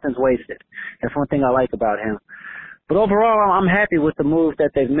purpose. Nothing's wasted. That's one thing I like about him. But overall, I'm happy with the moves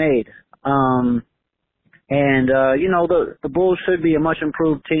that they've made. The Bulls should be a much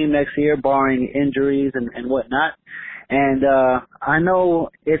improved team next year, barring injuries and whatnot. And I know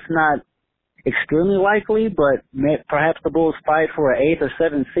it's not extremely likely, but perhaps the Bulls fight for an 8th or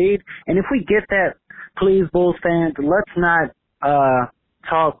 7th seed. And if we get that, please, Bulls fans, let's not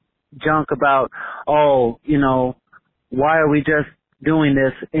talk junk about, why are we just doing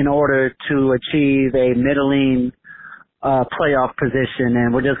this in order to achieve a middling playoff position,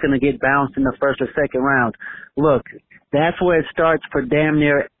 and we're just going to get bounced in the first or second round. Look, that's where it starts for damn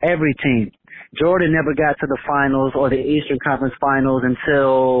near every team. Jordan never got to the finals or the Eastern Conference Finals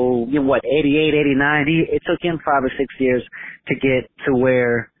until, 88, 89. It took him 5 or 6 years to get to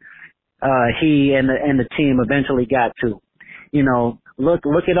where he and the team eventually got to.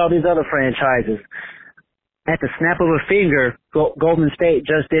 Look at all these other franchises. At the snap of a finger, Golden State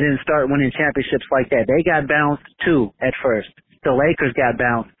just didn't start winning championships like that. They got bounced too at first. The Lakers got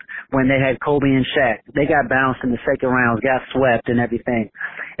bounced when they had Kobe and Shaq. They got bounced in the second round, got swept and everything.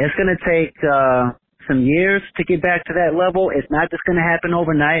 It's going to take some years to get back to that level. It's not just going to happen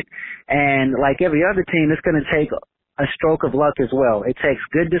overnight. And like every other team, it's going to take a stroke of luck as well. It takes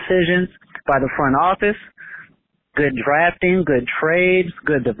good decisions by the front office, good drafting, good trades,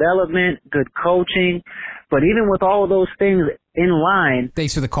 good development, good coaching. But even with all of those things in line...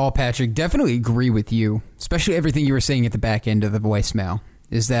 Thanks for the call, Patrick. Definitely agree with you, especially everything you were saying at the back end of the voicemail,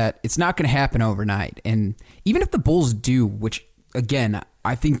 is that it's not going to happen overnight. And even if the Bulls do, which, again,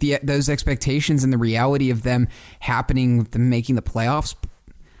 I think those expectations and the reality of them happening, them making the playoffs,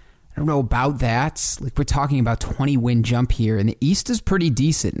 I don't know about that. Like, we're talking about 20-win jump here, and the East is pretty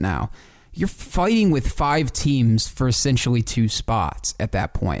decent now. You're fighting with 5 teams for essentially 2 spots at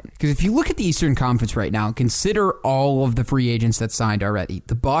that point. Because if you look at the Eastern Conference right now, consider all of the free agents that signed already.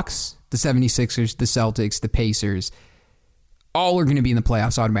 The Bucks, the 76ers, the Celtics, the Pacers, all are going to be in the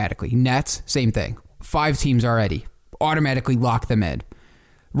playoffs automatically. Nets, same thing. 5 teams already. Automatically lock them in.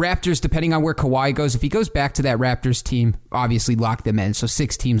 Raptors, depending on where Kawhi goes, if he goes back to that Raptors team, obviously lock them in. So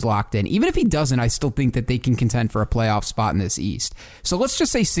 6 teams locked in. Even if he doesn't, I still think that they can contend for a playoff spot in this East. So let's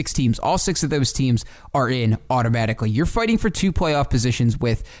just say 6 teams. All 6 of those teams are in automatically. You're fighting for 2 playoff positions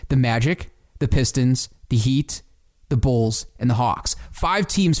with the Magic, the Pistons, the Heat, the Bulls, and the Hawks. 5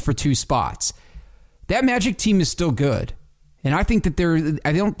 teams for 2 spots. That Magic team is still good. And I think that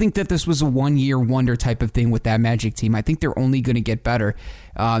I don't think that this was a one-year wonder type of thing with that Magic team. I think they're only going to get better.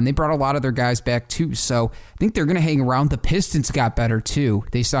 They brought a lot of their guys back too, so I think they're going to hang around. The Pistons got better too.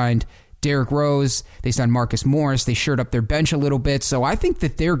 They signed Derrick Rose. They signed Marcus Morris. They shored up their bench a little bit, so I think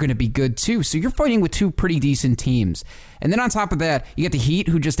that they're going to be good too. So you're fighting with 2 pretty decent teams. And then on top of that, you got the Heat,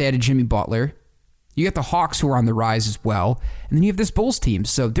 who just added Jimmy Butler. You got the Hawks, who are on the rise as well. And then you have this Bulls team.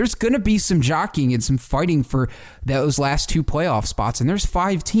 So there's going to be some jockeying and some fighting for those last 2 playoff spots. And there's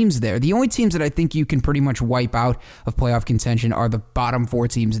 5 teams there. The only teams that I think you can pretty much wipe out of playoff contention are the bottom 4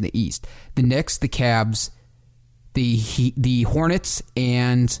 teams in the East. The Knicks, the Cavs, the Hornets,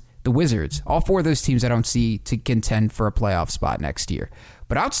 and the Wizards. All 4 of those teams I don't see to contend for a playoff spot next year.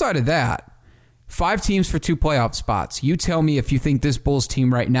 But outside of that, 5 teams for 2 playoff spots. You tell me if you think this Bulls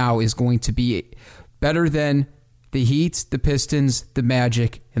team right now is going to be better than the Heat, the Pistons, the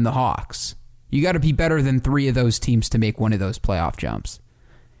Magic, and the Hawks. You got to be better than 3 of those teams to make one of those playoff jumps.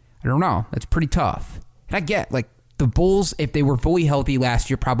 I don't know. That's pretty tough. And I get, like, the Bulls, if they were fully healthy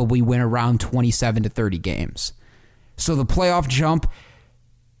last year, probably win around 27 to 30 games. So the playoff jump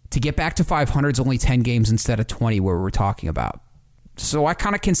to get back to 500 is only 10 games instead of 20 where we're talking about. So I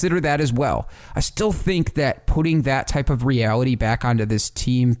kind of consider that as well. I still think that putting that type of reality back onto this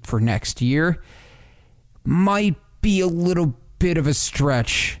team for next year might be a little bit of a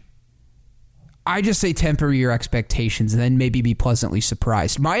stretch. I just say temper your expectations and then maybe be pleasantly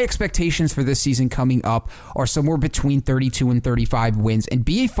surprised. My expectations for this season coming up are somewhere between 32 and 35 wins and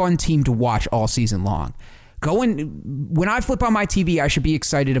be a fun team to watch all season long. When I flip on my TV, I should be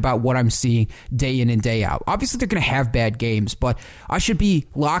excited about what I'm seeing day in and day out. Obviously, they're going to have bad games, but I should be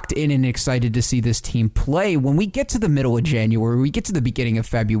locked in and excited to see this team play. When we get to the middle of January, we get to the beginning of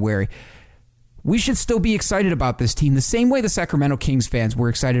February, we should still be excited about this team the same way the Sacramento Kings fans were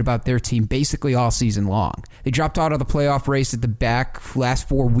excited about their team basically all season long. They dropped out of the playoff race at the back last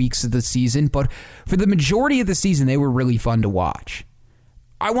 4 weeks of the season, but for the majority of the season, they were really fun to watch.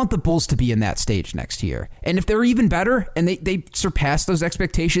 I want the Bulls to be in that stage next year. And if they're even better and they surpass those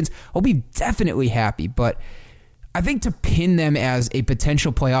expectations, I'll be definitely happy. But I think to pin them as a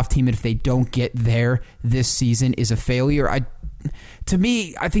potential playoff team if they don't get there this season is a failure. To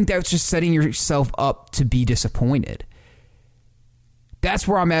me, I think that's just setting yourself up to be disappointed. That's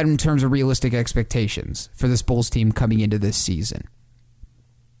where I'm at in terms of realistic expectations for this Bulls team coming into this season.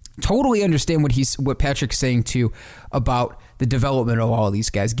 Totally understand what Patrick's saying too about the development of all of these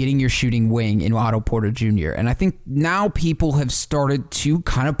guys, getting your shooting wing in Otto Porter Jr. And I think now people have started to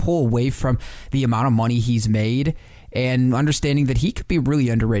kind of pull away from the amount of money he's made and understanding that he could be a really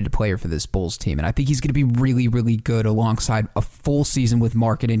underrated player for this Bulls team. And I think he's going to be really, really good alongside a full season with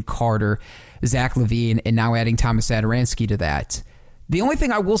Markkanen, Carter, Zach LaVine, and now adding Thomas Satoransky to that. The only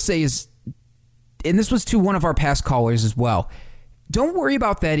thing I will say is, and this was to one of our past callers as well, don't worry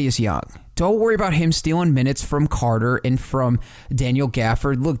about Thaddeus Young. Don't worry about him stealing minutes from Carter and from Daniel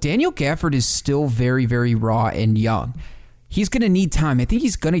Gafford. Look, Daniel Gafford is still very, very raw and young. He's going to need time. I think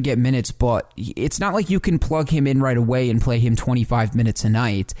he's going to get minutes, but it's not like you can plug him in right away and play him 25 minutes a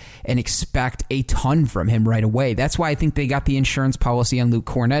night and expect a ton from him right away. That's why I think they got the insurance policy on Luke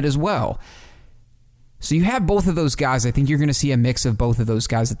Kornet as well. So you have both of those guys. I think you're going to see a mix of both of those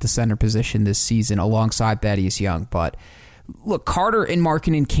guys at the center position this season alongside Thaddeus Young, but look, Carter and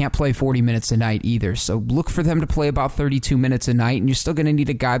Markkanen can't play 40 minutes a night either, so look for them to play about 32 minutes a night, and you're still going to need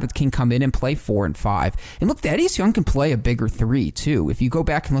a guy that can come in and play 4 and 5. And look, Thaddeus Young can play a bigger 3, too. If you go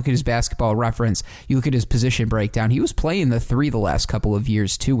back and look at his basketball reference, you look at his position breakdown, he was playing the 3 the last couple of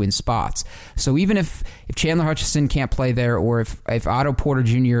years, too, in spots. So even if Chandler Hutchison can't play there, or if Otto Porter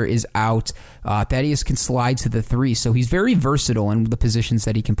Jr. is out, Thaddeus can slide to the 3, so he's very versatile in the positions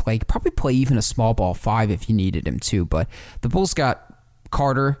that he can play. He could probably play even a small ball 5 if you needed him to, but the Bulls got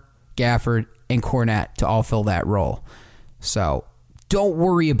Carter, Gafford, and Kornet to all fill that role. So don't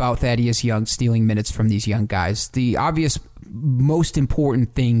worry about Thaddeus Young stealing minutes from these young guys. The obvious most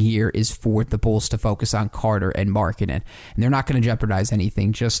important thing here is for the Bulls to focus on Carter and Markkanen. And they're not going to jeopardize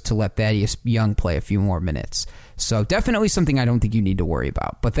anything just to let Thaddeus Young play a few more minutes. So definitely something I don't think you need to worry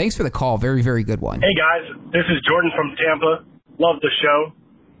about. But thanks for the call. Very, very good one. Hey, guys. This is Jordan from Tampa. Love the show.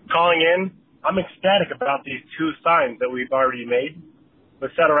 Calling in. I'm ecstatic about these 2 signs that we've already made with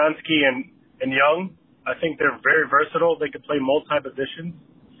Satoransky and Young. I think they're very versatile. They could play multi-positions.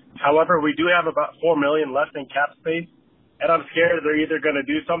 However, we do have about $4 million left in cap space, and I'm scared they're either going to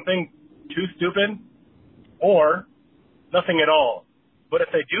do something too stupid or nothing at all. But if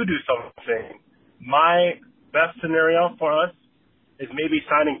they do something, my best scenario for us is maybe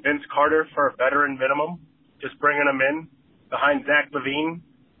signing Vince Carter for a veteran minimum, just bringing him in behind Zach LaVine.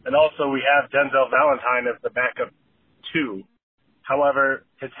 And also we have Denzel Valentine as the backup too. However,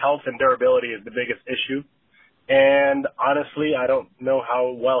 his health and durability is the biggest issue. And honestly, I don't know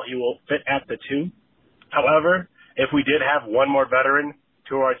how well he will fit at the two. However, if we did have one more veteran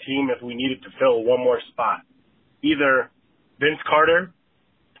to our team, if we needed to fill one more spot, either Vince Carter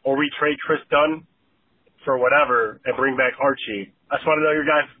or we trade Chris Dunn for whatever and bring back Archie. I just want to know your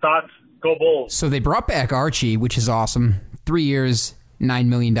guys' thoughts. Go Bulls. So they brought back Archie, which is awesome. 3 years, $9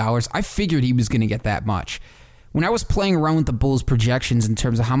 million. I figured he was going to get that much. When I was playing around with the Bulls' projections in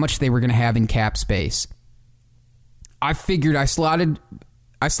terms of how much they were going to have in cap space, I figured I slotted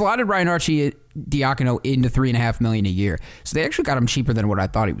Ryan Arcidiacono into $3.5 million a year. So they actually got him cheaper than what I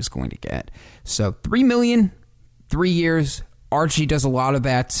thought he was going to get. So $3 million, 3 years. Archie does a lot of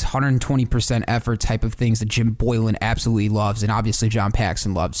that 120% effort type of things that Jim Boylan absolutely loves, and obviously John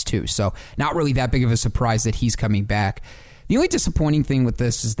Paxson loves too. So not really that big of a surprise that he's coming back. The only disappointing thing with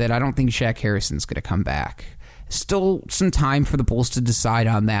this is that I don't think Shaq Harrison's going to come back. Still some time for the Bulls to decide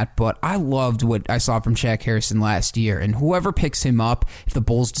on that, but I loved what I saw from Shaq Harrison last year, and whoever picks him up, if the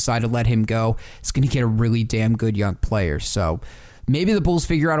Bulls decide to let him go, it's going to get a really damn good young player. So maybe the Bulls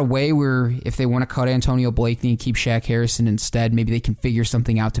figure out a way where if they want to cut Antonio Blakeney and keep Shaq Harrison instead, maybe they can figure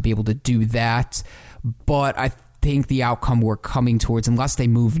something out to be able to do that. But I think the outcome we're coming towards, unless they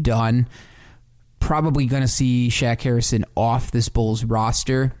move Dunn, probably going to see Shaq Harrison off this Bulls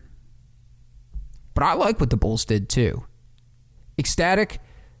roster. But I like what the Bulls did too. Ecstatic.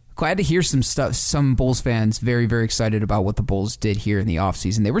 Glad to hear some Bulls fans very, very excited about what the Bulls did here in the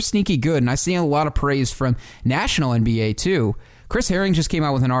offseason. They were sneaky good, and I see a lot of praise from national NBA too. Chris Herring just came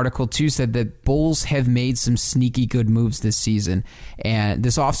out with an article too, said that Bulls have made some sneaky good moves this season and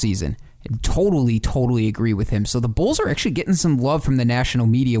this offseason. Totally agree with him. So the Bulls are actually getting some love from the national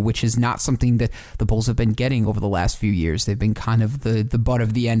media, which is not something that the Bulls have been getting over the last few years. They've been kind of the butt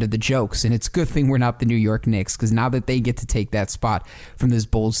of the end of the jokes, and it's a good thing we're not the New York Knicks, because now that they get to take that spot from this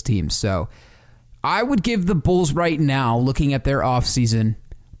Bulls team. So I would give the Bulls right now, looking at their offseason,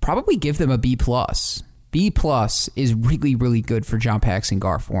 probably give them a B+. B+ is really, really good for John Paxson,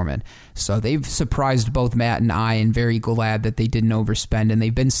 Gar Forman. So they've surprised both Matt and I, and very glad that they didn't overspend, and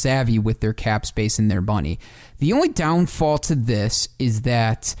they've been savvy with their cap space and their money. The only downfall to this is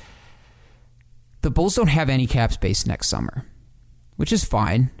that the Bulls don't have any cap space next summer, which is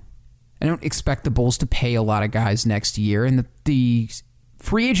fine. I don't expect the Bulls to pay a lot of guys next year, and the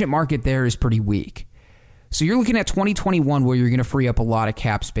free agent market there is pretty weak. So you're looking at 2021 where you're going to free up a lot of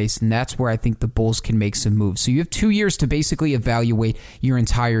cap space, and that's where I think the Bulls can make some moves. So you have 2 years to basically evaluate your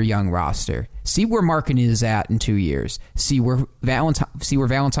entire young roster. See where Markin is at in 2 years. See where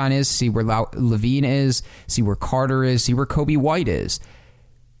Valentine is. See where LaVine is. See where Carter is. See where Kobe White is.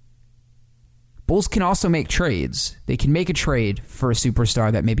 Bulls can also make trades. They can make a trade for a superstar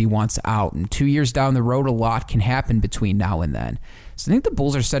that maybe wants out. And 2 years down the road, a lot can happen between now and then. So I think the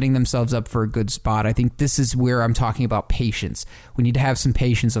Bulls are setting themselves up for a good spot. I think this is where I'm talking about patience. We need to have some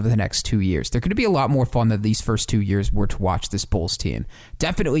patience over the next 2 years. They're going to be a lot more fun than these first 2 years were to watch this Bulls team.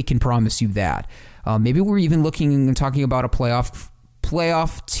 Definitely can promise you that. Maybe we're even looking and talking about a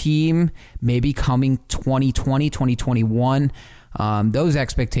playoff team maybe coming 2020, 2021. Those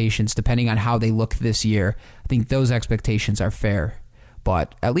expectations, depending on how they look this year, I think those expectations are fair.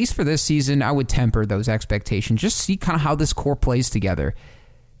 But at least for this season, I would temper those expectations. Just see kind of how this core plays together.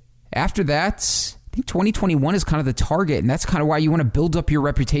 After that, I think 2021 is kind of the target, and that's kind of why you want to build up your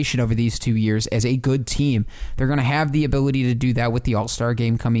reputation over these 2 years as a good team. They're going to have the ability to do that with the All-Star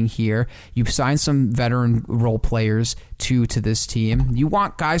game coming here. You've signed some veteran role players to this team. You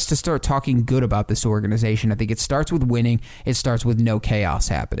want guys to start talking good about this organization. I think it starts with winning. It starts with no chaos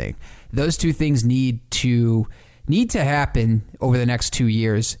happening. Those two things need to happen over the next 2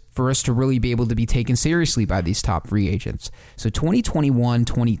 years for us to really be able to be taken seriously by these top free agents. So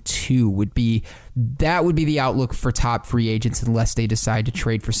 2021-22 would be the outlook for top free agents unless they decide to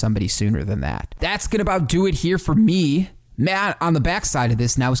trade for somebody sooner than that. That's going to about do it here for me. Matt, on the backside of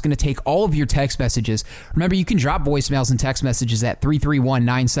this now, is going to take all of your text messages. Remember, you can drop voicemails and text messages at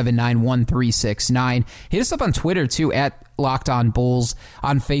 331-979-1369. Hit us up on Twitter, too, at Locked On Bulls,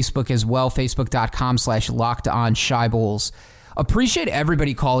 on Facebook as well, facebook.com/LockedOnShyBulls. appreciate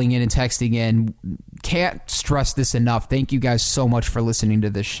everybody calling in and texting in. Can't stress this enough. Thank you guys so much for listening to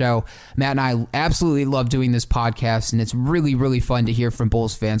this show. Matt and I absolutely love doing this podcast, and it's really, really fun to hear from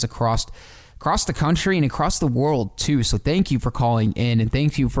Bulls fans across the country and across the world, too. So thank you for calling in, and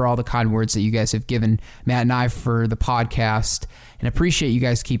thank you for all the kind words that you guys have given Matt and I for the podcast, and appreciate you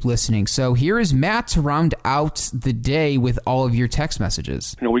guys keep listening. So here is Matt to round out the day with all of your text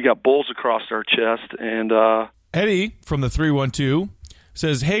messages. We got Bulls across our chest, and Eddie from the 312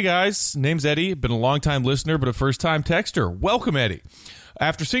 says, "Hey guys, name's Eddie, been a long-time listener but a first-time texter. Welcome, Eddie.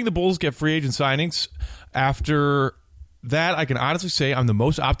 After seeing the Bulls get free agent signings, after that, I can honestly say I'm the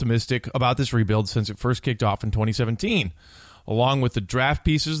most optimistic about this rebuild since it first kicked off in 2017. Along with the draft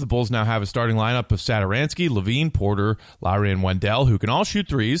pieces, the Bulls now have a starting lineup of Satoransky, Levine, Porter, Lowry, and Wendell, who can all shoot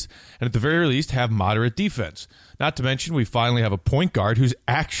threes, and at the very least have moderate defense. Not to mention, we finally have a point guard who's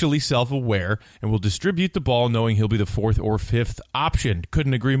actually self-aware and will distribute the ball knowing he'll be the fourth or fifth option.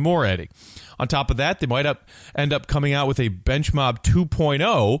 Couldn't agree more, Eddie. On top of that, they might end up coming out with a bench mob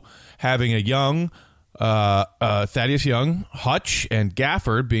 2.0, having a young Thaddeus Young, Hutch, and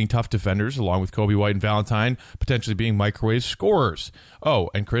Gafford being tough defenders, along with Kobe White and Valentine potentially being microwave scorers. Oh,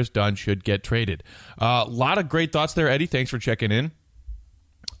 and Chris Dunn should get traded. A lot of great thoughts there, Eddie. Thanks for checking in.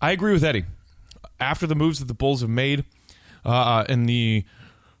 I agree with Eddie. After the moves that the Bulls have made in the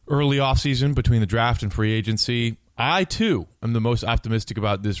early offseason between the draft and free agency, I, too, am the most optimistic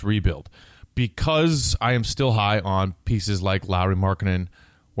about this rebuild because I am still high on pieces like Lauri Markkanen,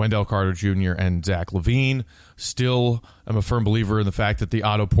 Wendell Carter Jr., and Zach LaVine. Still, I'm a firm believer in the fact that the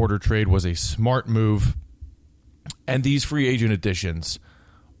Otto Porter trade was a smart move. And these free agent additions,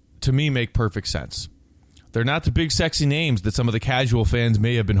 to me, make perfect sense. They're not the big, sexy names that some of the casual fans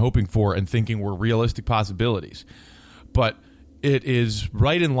may have been hoping for and thinking were realistic possibilities. But it is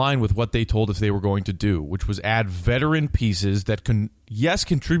right in line with what they told us they were going to do, which was add veteran pieces that can, yes,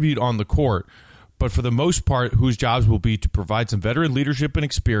 contribute on the court, but for the most part, whose jobs will be to provide some veteran leadership and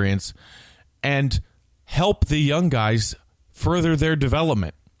experience and help the young guys further their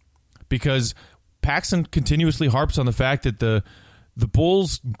development. Because Paxson continuously harps on the fact that the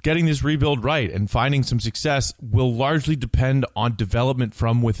Bulls getting this rebuild right and finding some success will largely depend on development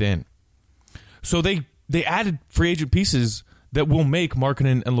from within. So they added free agent pieces that will make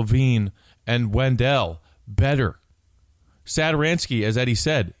Markkanen and LaVine and Wendell better. Satoransky, as Eddie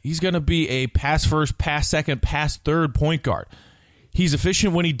said, he's going to be a pass first, pass second, pass third point guard. He's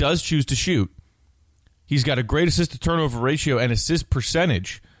efficient when he does choose to shoot. He's got a great assist-to-turnover ratio and assist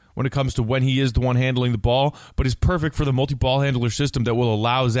percentage when it comes to when he is the one handling the ball, but is perfect for the multi-ball handler system that will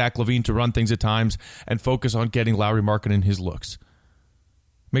allow Zach LaVine to run things at times and focus on getting Lauri Markkanen his looks.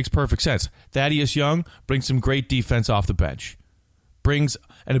 Makes perfect sense. Thaddeus Young brings some great defense off the bench. Brings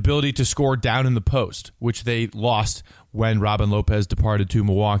an ability to score down in the post, which they lost when Robin Lopez departed to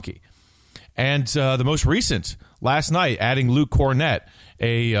Milwaukee. And the most recent, last night, adding Luke Cornett,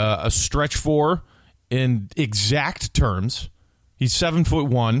 a stretch four in exact terms. He's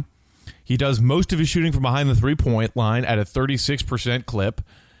 7'1". He does most of his shooting from behind the three-point line at a 36% clip.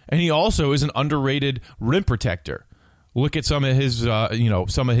 And he also is an underrated rim protector. Look at some of his,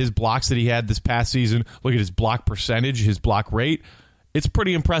 some of his blocks that he had this past season. Look at his block percentage, his block rate. It's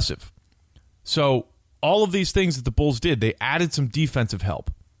pretty impressive. So all of these things that the Bulls did, they added some defensive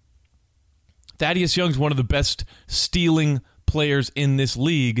help. Thaddeus Young's one of the best stealing players in this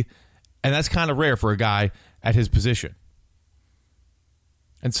league, and that's kind of rare for a guy at his position.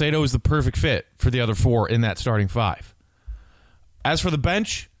 And Sato is the perfect fit for the other four in that starting five. As for the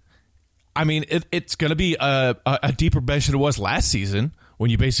bench, I mean, it's going to be a deeper bench than it was last season when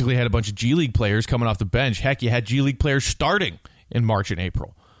you basically had a bunch of G League players coming off the bench. Heck, you had G League players starting in March and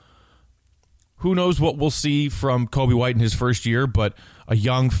April. Who knows what we'll see from Kobe White in his first year, but a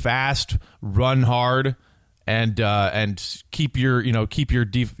young, fast, run hard, and keep your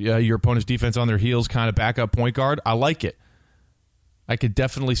opponent's defense on their heels kind of backup point guard. I like it. I could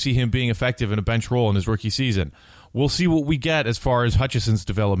definitely see him being effective in a bench role in his rookie season. We'll see what we get as far as Hutchison's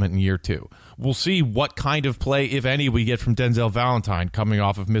development in year two. We'll see what kind of play, if any, we get from Denzel Valentine coming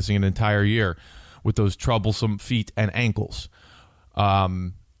off of missing an entire year with those troublesome feet and ankles.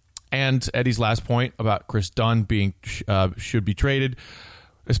 And Eddie's last point about Chris Dunn being should be traded,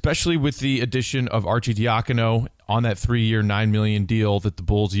 especially with the addition of Archie Diacono on that 3-year, $9 million deal that the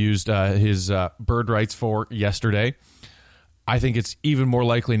Bulls used his bird rights for yesterday. I think it's even more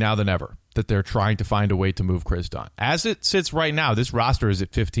likely now than ever that they're trying to find a way to move Chris Dunn. As it sits right now, this roster is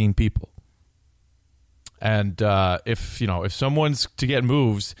at 15 people. And if someone's to get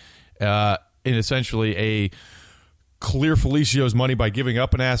moves in essentially a clear Felicio's money by giving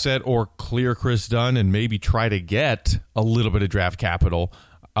up an asset, or clear Chris Dunn and maybe try to get a little bit of draft capital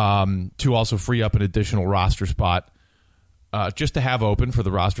to also free up an additional roster spot just to have open for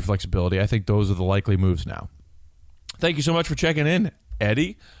the roster flexibility. I think those are the likely moves now. Thank you so much for checking in,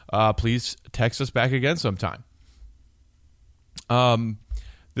 Eddie. Please text us back again sometime.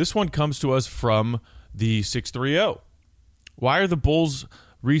 This one comes to us from the 630. Why are the Bulls'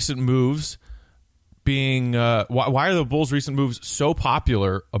 recent moves why are the Bulls' recent moves so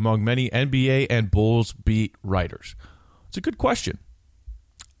popular among many NBA and Bulls beat writers? It's a good question.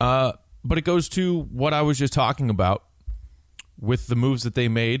 But it goes to what I was just talking about with the moves that they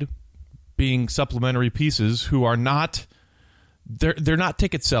made being supplementary pieces who are not they're not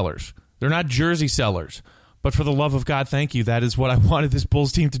ticket sellers. They're not jersey sellers. But for the love of God, thank you. That is what I wanted this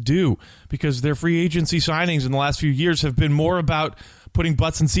Bulls team to do, because their free agency signings in the last few years have been more about putting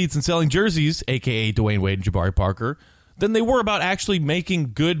butts in seats and selling jerseys, a.k.a. Dwayne Wade and Jabari Parker, than they were about actually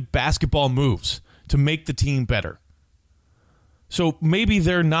making good basketball moves to make the team better. So maybe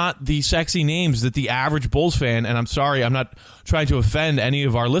they're not the sexy names that the average Bulls fan, and I'm sorry, I'm not trying to offend any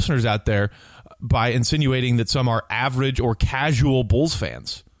of our listeners out there by insinuating that some are average or casual Bulls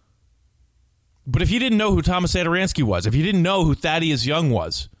fans. But if you didn't know who Thomas Satoransky was, if you didn't know who Thaddeus Young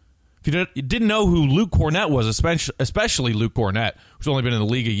was, if you didn't know who Luke Cornett was, especially Luke Cornett, who's only been in the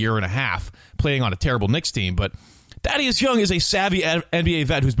league a year and a half, playing on a terrible Knicks team, but Thaddeus Young is a savvy NBA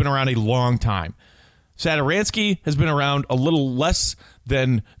vet who's been around a long time. Satoransky has been around a little less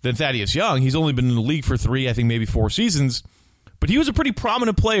than Thaddeus Young. He's only been in the league for 3, I think maybe 4 seasons, but he was a pretty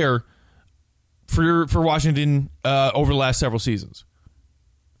prominent player for Washington over the last several seasons.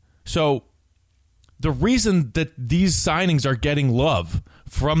 So the reason that these signings are getting love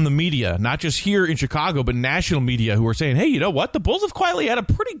from the media, not just here in Chicago, but national media who are saying, hey, you know what? The Bulls have quietly had a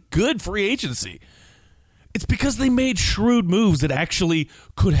pretty good free agency. It's because they made shrewd moves that actually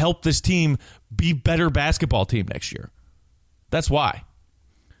could help this team be a better basketball team next year. That's why.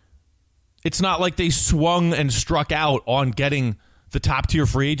 It's not like they swung and struck out on getting the top-tier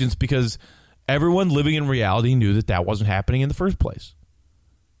free agents because everyone living in reality knew that that wasn't happening in the first place.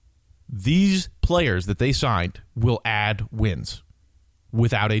 These players that they signed will add wins,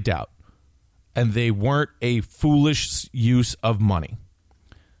 without a doubt. And they weren't a foolish use of money.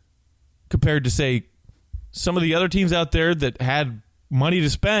 Compared to, say, some of the other teams out there that had money to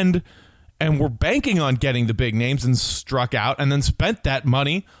spend and were banking on getting the big names and struck out and then spent that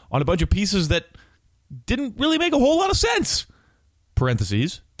money on a bunch of pieces that didn't really make a whole lot of sense.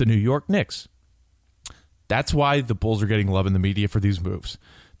 Parentheses, the New York Knicks. That's why the Bulls are getting love in the media for these moves.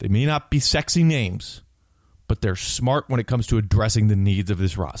 They may not be sexy names, but they're smart when it comes to addressing the needs of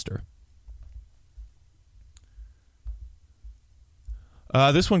this roster.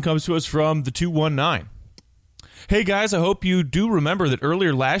 This one comes to us from the 219. Hey, guys, I hope you do remember that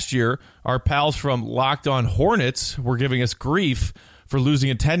earlier last year, our pals from Locked On Hornets were giving us grief for losing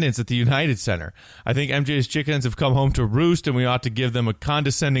attendance at the United Center. I think MJ's chickens have come home to roost, and we ought to give them a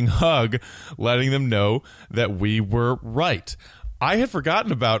condescending hug, letting them know that we were right. I had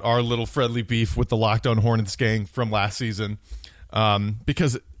forgotten about our little friendly beef with the Locked On Hornets gang from last season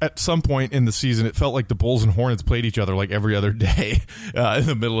because at some point in the season, it felt like the Bulls and Hornets played each other like every other day in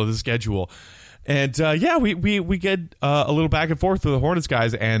the middle of the schedule. And, we get a little back and forth with the Hornets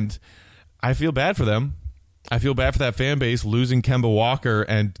guys, and I feel bad for them. I feel bad for that fan base losing Kemba Walker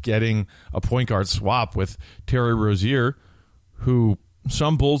and getting a point guard swap with Terry Rozier, who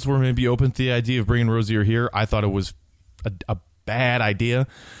some Bulls were maybe open to the idea of bringing Rozier here. I thought it was a bad idea.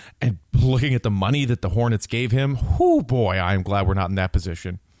 And looking at the money that the Hornets gave him, whoo boy, I am glad we're not in that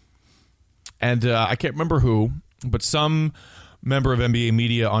position. And I can't remember who, but some member of NBA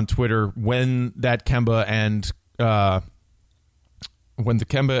media on Twitter, when the Kemba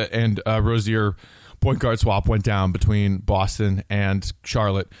and Rozier point guard swap went down between Boston and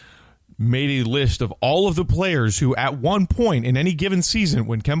Charlotte, made a list of all of the players who at one point in any given season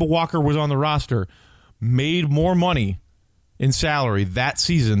when Kemba Walker was on the roster made more money in salary that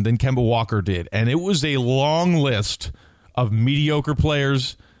season than Kemba Walker did. And it was a long list of mediocre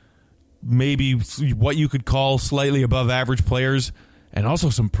players, maybe what you could call slightly above average players, and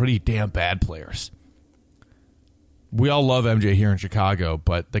also some pretty damn bad players. We all love MJ here in Chicago,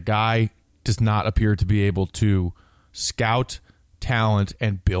 but the guy does not appear to be able to scout talent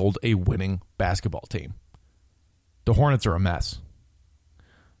and build a winning basketball team. The Hornets are a mess.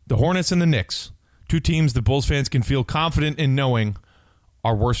 The Hornets and the Knicks, two teams that Bulls fans can feel confident in knowing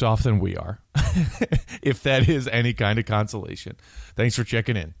are worse off than we are, if that is any kind of consolation. Thanks for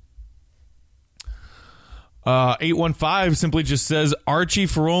checking in. 815 simply just says, Archie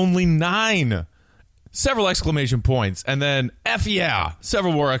for only $9. several exclamation points, and then F yeah,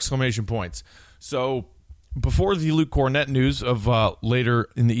 several more exclamation points. So before the Luke Cornett news of later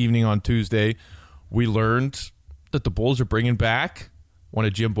in the evening on Tuesday, we learned that the Bulls are bringing back one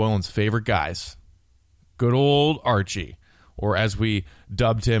of Jim Boylen's favorite guys, good old Archie, or as we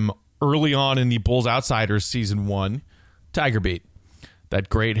dubbed him early on in the Bulls Outsiders Season 1, Tiger Beat. That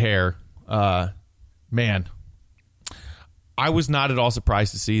great hair. Man, I was not at all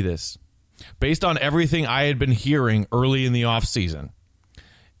surprised to see this. Based on everything I had been hearing early in the offseason,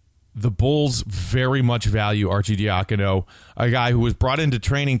 the Bulls very much value Archie Diacono, a guy who was brought into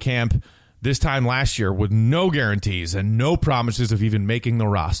training camp this time last year with no guarantees and no promises of even making the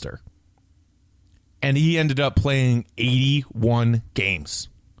roster. And he ended up playing 81 games.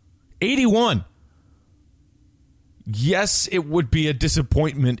 81! Yes, it would be a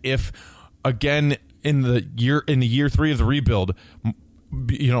disappointment if, again, in the year 3 of the rebuild,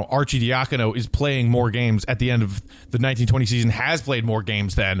 Archie Diacono is playing more games at the end of the 1920 season, has played more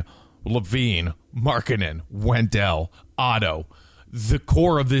games than Levine, Markkanen, Wendell, Otto, the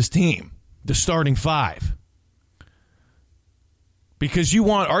core of this team, the starting 5. Because you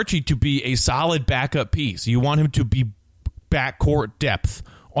want Archie to be a solid backup piece. You want him to be backcourt depth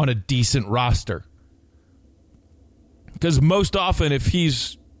on a decent roster. Because most often, if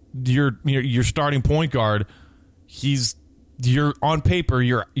he's your starting point guard, you're on paper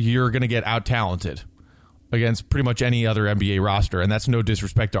you're going to get out talented against pretty much any other NBA roster, and that's no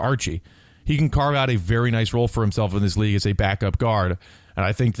disrespect to Archie. He can carve out a very nice role for himself in this league as a backup guard, and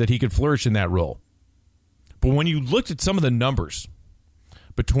I think that he could flourish in that role. But when you looked at some of the numbers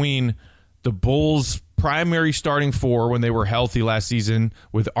between the Bulls' primary starting 4 when they were healthy last season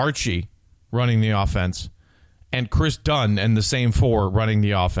with Archie running the offense and Chris Dunn and the same 4 running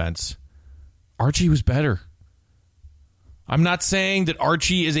the offense, Archie was better. I'm not saying that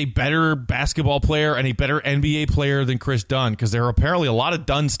Archie is a better basketball player and a better NBA player than Chris Dunn, because there are apparently a lot of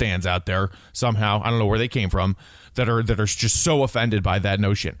Dunn stands out there somehow. I don't know where they came from that are just so offended by that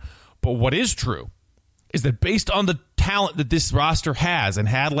notion. But what is true is that based on the talent that this roster has and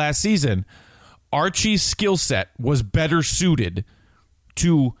had last season, Archie's skill set was better suited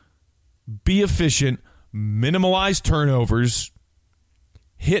to be efficient, minimize turnovers,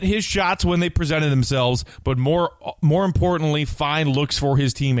 hit his shots when they presented themselves, but more importantly, find looks for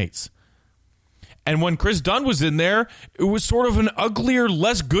his teammates. And when Chris Dunn was in there, it was sort of an uglier,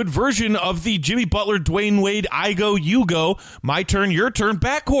 less good version of the Jimmy Butler, Dwayne Wade, I go, you go, my turn, your turn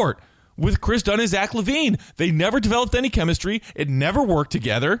backcourt with Chris Dunn and Zach LaVine. They never developed any chemistry. It never worked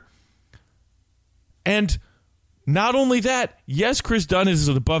together. And not only that, yes, Chris Dunn is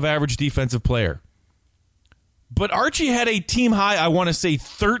an above-average defensive player. But Archie had a team high, I want to say,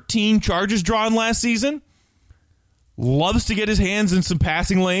 13 charges drawn last season. Loves to get his hands in some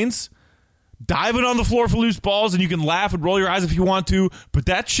passing lanes. Diving on the floor for loose balls, and you can laugh and roll your eyes if you want to, but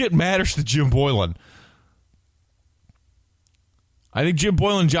that shit matters to Jim Boylen. I think Jim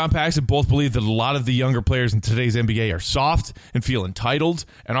Boylen and John Paxson both believe that a lot of the younger players in today's NBA are soft and feel entitled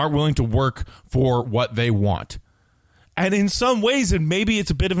and aren't willing to work for what they want. And in some ways, and maybe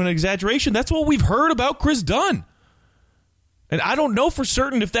it's a bit of an exaggeration, that's what we've heard about Chris Dunn. And I don't know for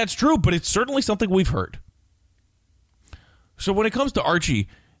certain if that's true, but it's certainly something we've heard. So when it comes to Archie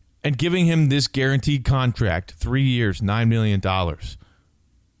and giving him this guaranteed contract, 3 years, $9 million,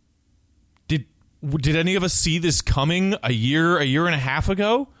 did any of us see this coming a year and a half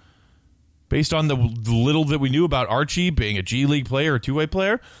ago? Based on the little that we knew about Archie being a G League player, a two-way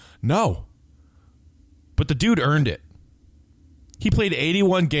player? No. But the dude earned it. He played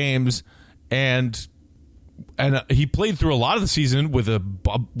 81 games, and he played through a lot of the season with a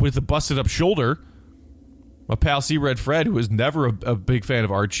busted-up shoulder. My pal C-Red Fred, who was never a big fan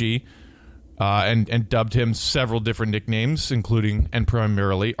of Archie, and dubbed him several different nicknames, including and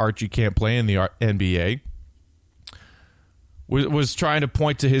primarily Archie Can't Play in the NBA, was trying to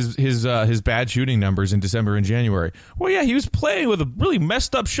point to his bad shooting numbers in December and January. Well, yeah, he was playing with a really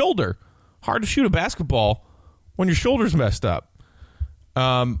messed up shoulder. Hard to shoot a basketball when your shoulder's messed up.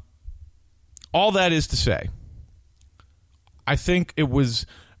 All that is to say, I think it was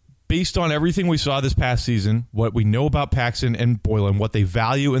based on everything we saw this past season, what we know about Paxson and Boylen, what they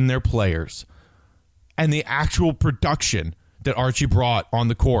value in their players, and the actual production that Archie brought on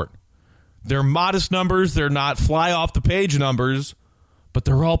the court. They're modest numbers. They're not fly-off-the-page numbers, but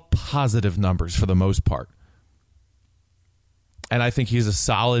they're all positive numbers for the most part. And I think he's a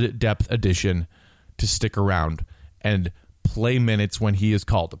solid depth addition to stick around and play minutes when he is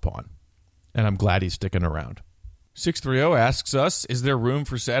called upon. And I'm glad he's sticking around. 630 asks us, is there room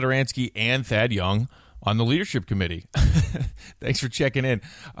for Satoransky and Thad Young on the leadership committee. Thanks for checking in.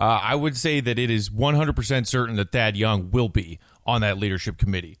 I would say that it is 100% certain that Thad Young will be on that leadership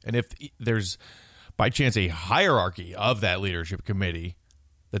committee. And if there's, by chance, a hierarchy of that leadership committee,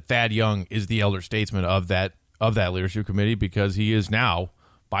 that Thad Young is the elder statesman of that leadership committee, because he is now,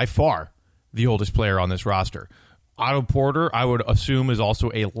 by far, the oldest player on this roster. Otto Porter, I would assume, is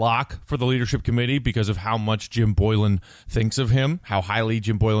also a lock for the leadership committee because of how much Jim Boylan thinks of him, how highly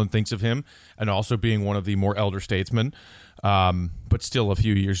Jim Boylan thinks of him, and also being one of the more elder statesmen, but still a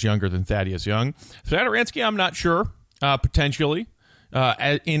few years younger than Thaddeus Young. Satoransky, I'm not sure, potentially.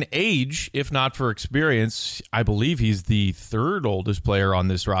 In age, if not for experience, I believe he's the third oldest player on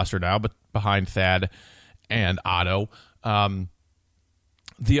this roster now, but behind Thad and Otto.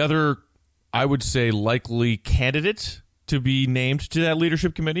 The other, I would say, likely candidate to be named to that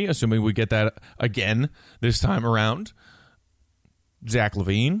leadership committee, assuming we get that again this time around, Zach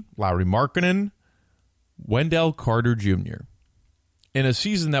LaVine, Lauri Markkanen, Wendell Carter Jr. In a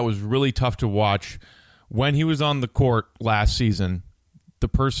season that was really tough to watch, when he was on the court last season, the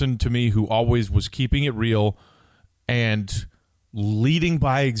person to me who always was keeping it real and leading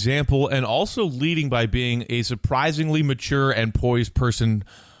by example, and also leading by being a surprisingly mature and poised person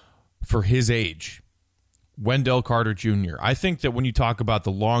for his age, Wendell Carter Jr. I think that when you talk about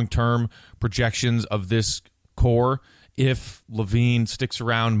the long-term projections of this core, if LaVine sticks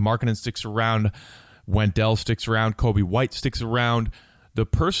around, Markkanen sticks around, Wendell sticks around, Coby White sticks around, the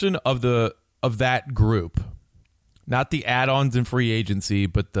person of that group, not the add-ons in free agency,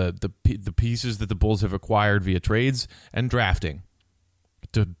 but the pieces that the Bulls have acquired via trades and drafting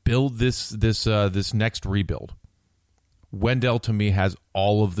to build this next rebuild. Wendell, to me, has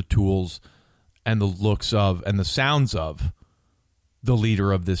all of the tools and the looks of and the sounds of the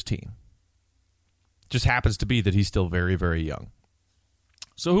leader of this team. Just happens to be that he's still very, very young.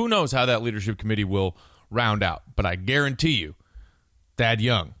 So who knows how that leadership committee will round out, but I guarantee you Thad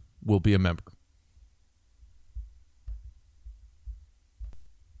Young will be a member.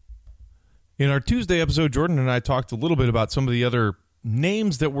 In our Tuesday episode, Jordan and I talked a little bit about some of the other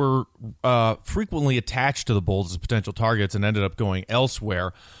names that were frequently attached to the Bulls as potential targets and ended up going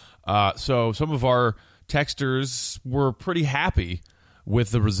elsewhere. So some of our texters were pretty happy with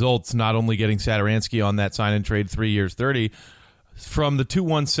the results, not only getting Satoransky on that sign and trade 3 years, 30. From the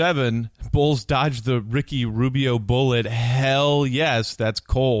 217, Bulls dodged the Ricky Rubio bullet. Hell yes, that's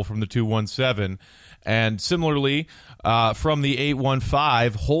Cole from the 217. And similarly, from the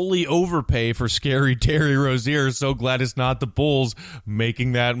 815, wholly overpay for scary Terry Rozier. So glad it's not the Bulls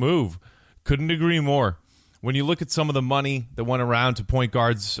making that move. Couldn't agree more. When you look at some of the money that went around to point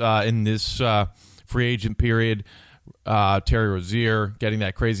guards in this free agent period, Terry Rozier getting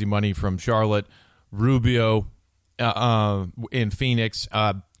that crazy money from Charlotte, Rubio in Phoenix,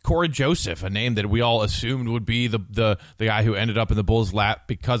 Corey Joseph, a name that we all assumed would be the guy who ended up in the Bulls' lap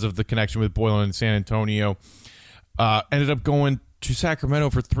because of the connection with Boylan in San Antonio, ended up going to Sacramento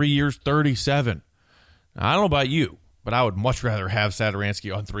for 3 years, 37. Now, I don't know about you, but I would much rather have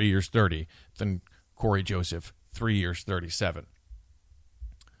Satoransky on 3 years, 30 than Corey Joseph, 3 years, 37.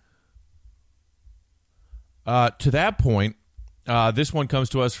 To that point, this one comes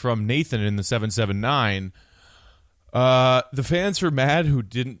to us from Nathan in the 779. The fans are mad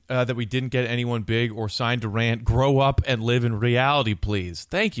that we didn't get anyone big or sign Durant. Grow up and live in reality, please.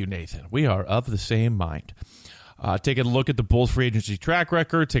 Thank you, Nathan. We are of the same mind. Take a look at the Bulls free agency track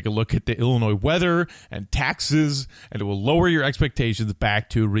record. Take a look at the Illinois weather and taxes, and it will lower your expectations back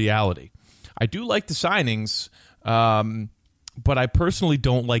to reality. I do like the signings, but I personally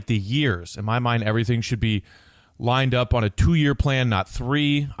don't like the years. In my mind, everything should be lined up on a 2-year plan, not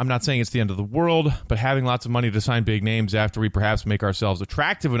 3. I'm not saying it's the end of the world, but having lots of money to sign big names after we perhaps make ourselves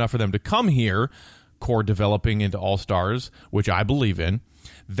attractive enough for them to come here, core developing into all-stars, which I believe in,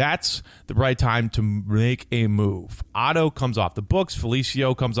 that's the right time to make a move. Otto comes off the books.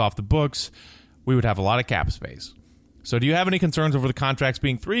 Felicio comes off the books. We would have a lot of cap space. So do you have any concerns over the contracts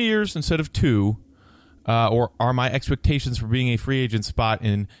being 3 years instead of 2? Or are my expectations for being a free agent spot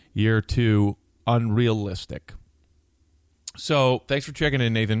in year 2 unrealistic? So thanks for checking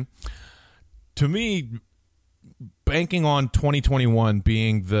in, Nathan. To me, banking on 2021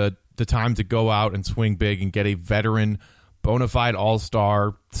 being the time to go out and swing big and get a veteran, bona fide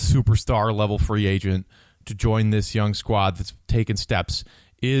all-star, superstar level free agent to join this young squad that's taken steps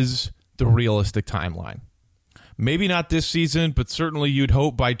is the realistic timeline. Maybe not this season, but certainly you'd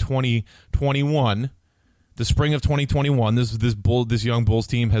hope by 2021, the spring of 2021, this young Bulls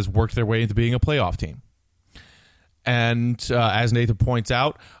team has worked their way into being a playoff team. And as Nathan points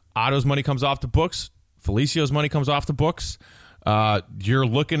out, Otto's money comes off the books. Felicio's money comes off the books. You're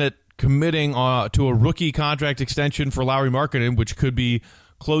looking at committing to a rookie contract extension for Lauri Markkanen, which could be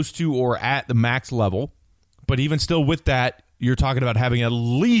close to or at the max level. But even still with that, you're talking about having at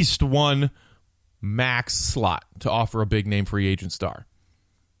least one max slot to offer a big name free agent star.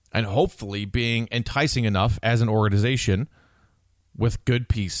 And hopefully being enticing enough as an organization with good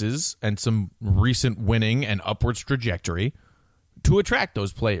pieces and some recent winning and upwards trajectory to attract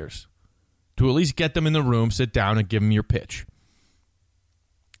those players, to at least get them in the room, sit down, and give them your pitch.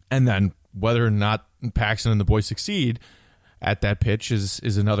 And then whether or not Paxton and the boys succeed at that pitch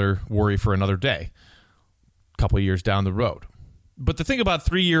is another worry for another day, a couple of years down the road. But the thing about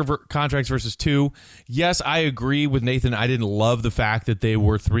 3-year contracts versus 2, yes, I agree with Nathan. I didn't love the fact that they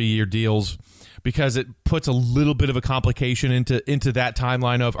were 3-year deals because it puts a little bit of a complication into that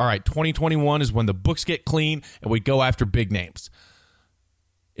timeline of, all right, 2021 is when the books get clean and we go after big names.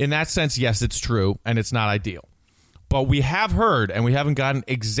 In that sense, yes, it's true, and it's not ideal. But we have heard, and we haven't gotten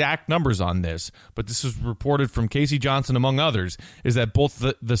exact numbers on this, but this is reported from Casey Johnson, among others, is that both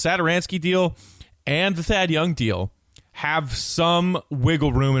the Satoransky deal and the Thad Young deal have some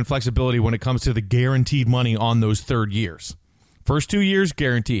wiggle room and flexibility when it comes to the guaranteed money on those third years. First 2 years,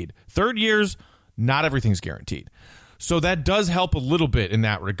 guaranteed. Third years, not everything's guaranteed. So that does help a little bit in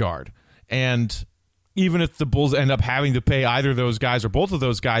that regard. And even if the Bulls end up having to pay either of those guys or both of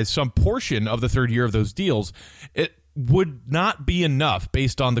those guys some portion of the third year of those deals, it would not be enough,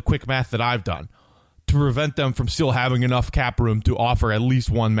 based on the quick math that I've done, to prevent them from still having enough cap room to offer at least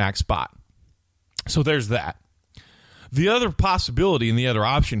one max spot. So there's that. The other possibility and the other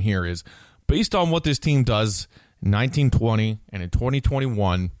option here is, based on what this team does in 1920 and in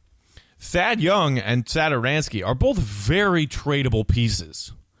 2021, Thad Young and Satoransky are both very tradable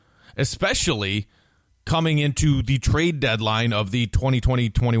pieces, especially coming into the trade deadline of the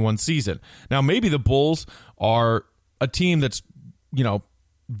 2020-21 season. Now, maybe the Bulls are a team that's,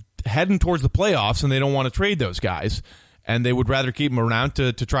 heading towards the playoffs and they don't want to trade those guys, and they would rather keep them around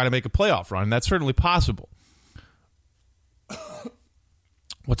to try to make a playoff run. And that's certainly possible.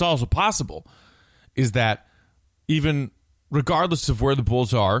 What's also possible is that even regardless of where the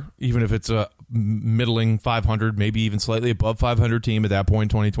Bulls are, even if it's a middling 500, maybe even slightly above 500 team at that point in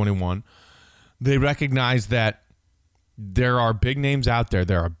 2021, they recognize that there are big names out there.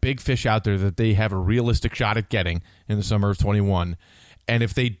 There are big fish out there that they have a realistic shot at getting in the summer of 21. And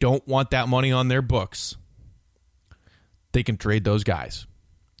if they don't want that money on their books, they can trade those guys.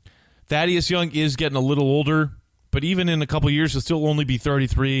 Thaddeus Young is getting a little older, but even in a couple of years, he'll still only be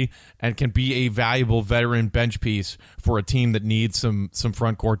 33 and can be a valuable veteran bench piece for a team that needs some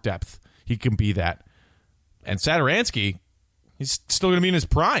front court depth. He can be that. And Satoransky, he's still going to be in his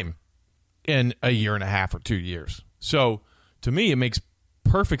prime in a year and a half or 2 years. So, to me, it makes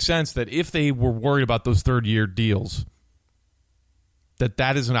perfect sense that if they were worried about those third-year deals,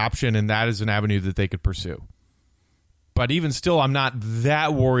 that is an option and that is an avenue that they could pursue. But even still, I'm not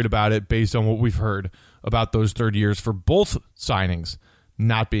that worried about it based on what we've heard about those third years for both signings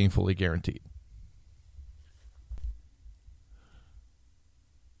not being fully guaranteed.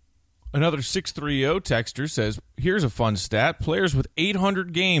 Another 630 texter says, here's a fun stat. Players with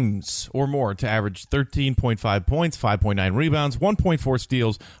 800 games or more to average 13.5 points, 5.9 rebounds, 1.4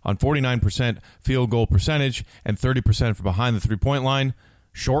 steals on 49% field goal percentage, and 30% from behind the three-point line.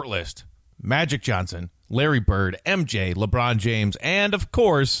 Short list: Magic Johnson, Larry Bird, MJ, LeBron James, and, of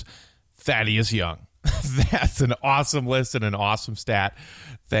course, Thaddeus Young. That's an awesome list and an awesome stat.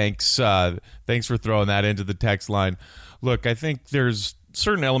 Thanks for throwing that into the text line. Look, I think there's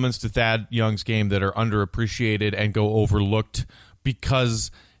certain elements to Thad Young's game that are underappreciated and go overlooked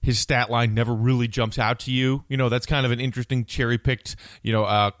because his stat line never really jumps out to you. That's kind of an interesting cherry-picked,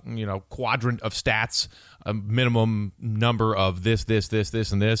 quadrant of stats, a minimum number of this,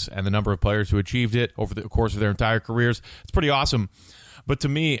 and this, and the number of players who achieved it over the course of their entire careers. It's pretty awesome. But to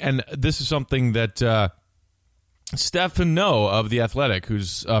me, and this is something that Stefan Noe of The Athletic,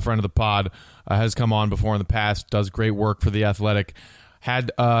 who's a friend of the pod, has come on before in the past, does great work for The Athletic,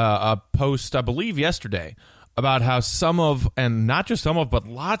 had a post, I believe, yesterday about how some of, and not just some of, but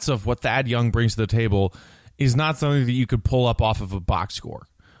lots of what Thad Young brings to the table is not something that you could pull up off of a box score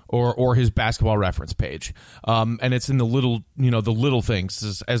or his basketball reference page. And it's in the little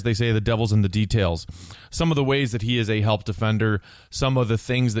things, as they say, the devil's in the details. Some of the ways that he is a help defender, some of the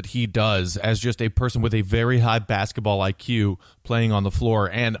things that he does as just a person with a very high basketball IQ playing on the floor,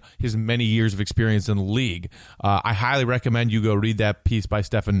 and his many years of experience in the league. I highly recommend you go read that piece by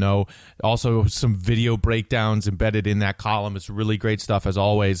Stefan Noe. Also, some video breakdowns embedded in that column. It's really great stuff, as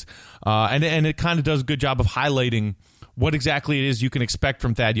always. And it kind of does a good job of highlighting what exactly it is you can expect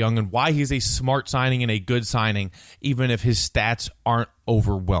from Thad Young and why he's a smart signing and a good signing, even if his stats aren't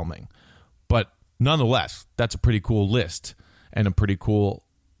overwhelming. But nonetheless, that's a pretty cool list and a pretty cool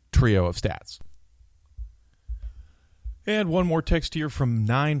trio of stats. And one more text here from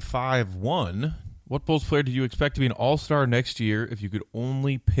 951. What Bulls player do you expect to be an all-star next year if you could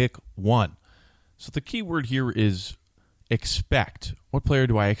only pick one? So the key word here is expect. What player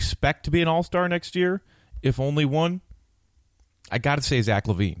do I expect to be an all-star next year, if only one? I got to say Zach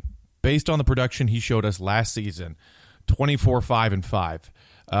LaVine. Based on the production he showed us last season, 24, 5, and 5.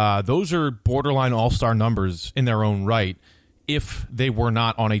 Those are borderline all-star numbers in their own right if they were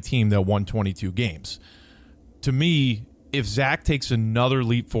not on a team that won 22 games. To me, if Zach takes another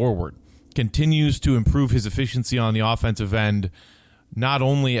leap forward, continues to improve his efficiency on the offensive end, not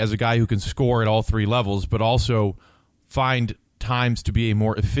only as a guy who can score at all three levels, but also find times to be a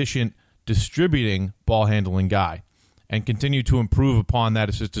more efficient distributing ball handling guy and continue to improve upon that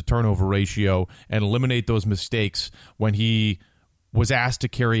assist-to-turnover ratio and eliminate those mistakes when he was asked to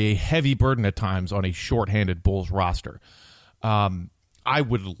carry a heavy burden at times on a shorthanded Bulls roster. I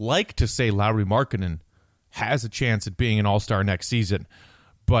would like to say Lauri Markkanen has a chance at being an all-star next season,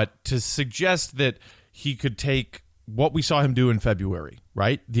 but to suggest that he could take what we saw him do in February,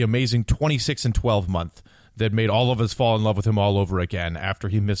 right? The amazing 26-12 month that made all of us fall in love with him all over again after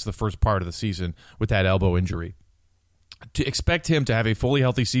he missed the first part of the season with that elbow injury. To expect him to have a fully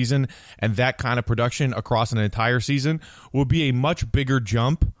healthy season and that kind of production across an entire season will be a much bigger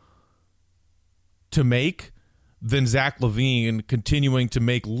jump to make than Zach LaVine continuing to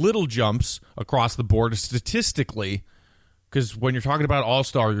make little jumps across the board statistically, because when you're talking about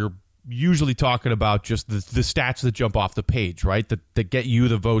all-star, you're usually talking about just the stats that jump off the page, right? That get you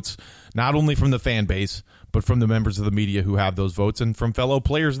the votes, not only from the fan base, but from the members of the media who have those votes and from fellow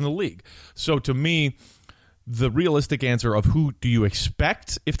players in the league. So to me, the realistic answer of who do you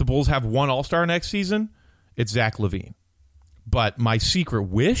expect if the Bulls have one all-star next season, it's Zach LaVine. But my secret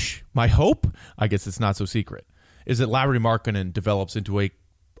wish, my hope, I guess it's not so secret, is that Lauri Markkanen develops into a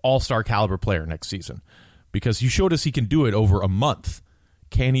all-star caliber player next season. Because he showed us he can do it over a month.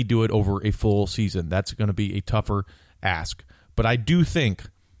 Can he do it over a full season? That's going to be a tougher ask. But I do think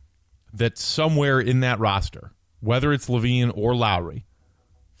that somewhere in that roster, whether it's LaVine or Lauri,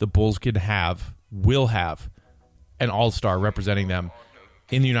 the Bulls will have an all-star representing them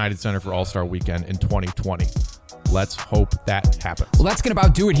in the United Center for All-Star Weekend in 2020. Let's hope that happens. Well, that's going to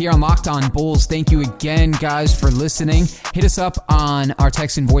about do it here on Locked On Bulls. Thank you again, guys, for listening. Hit us up on our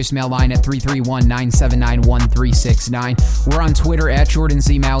text and voicemail line at 331-979-1369. We're on Twitter at Jordan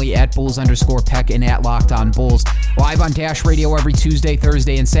Z. Malley, at Bulls_Peck, and at Locked On Bulls. Live on Dash Radio every Tuesday,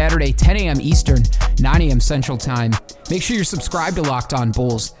 Thursday, and Saturday, 10 a.m. Eastern, 9 a.m. Central Time. Make sure you're subscribed to Locked On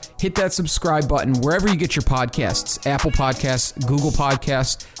Bulls. Hit that subscribe button wherever you get your podcasts. Apple Podcasts, Google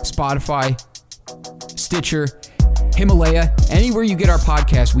Podcasts, Spotify, Stitcher, Himalaya, anywhere you get our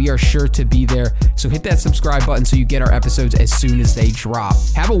podcast, we are sure to be there. So hit that subscribe button so you get our episodes as soon as they drop.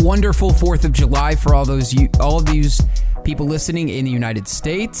 Have a wonderful 4th of July for all of these people listening in the United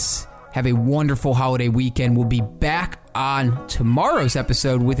States. Have a wonderful holiday weekend. We'll be back on tomorrow's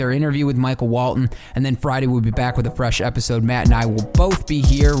episode with our interview with Michael Walton, and then Friday we'll be back with a fresh episode. Matt and I will both be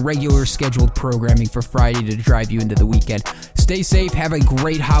here, regular scheduled programming for Friday to drive you into the weekend. Stay safe, have a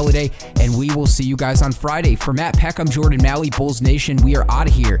great holiday, and we will see you guys on Friday. For Matt Peck, I'm Jordan Malley, Bulls Nation. We are out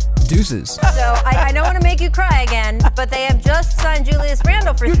of here. Deuces. So I don't want to make you cry again, but they have just signed Julius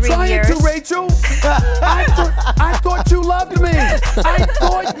Randle for 3 years. You're trying to, Rachel? I thought you loved me. I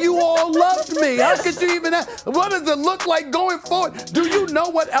thought you all loved me. How could you even what does it look like going forward? Do you know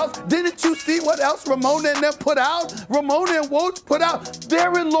what else? Didn't you see what else Ramona and them put out? Ramona and Woj put out.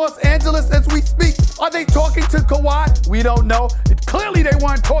 They're in Los Angeles as we speak. Are they talking to Kawhi? We don't know. Clearly they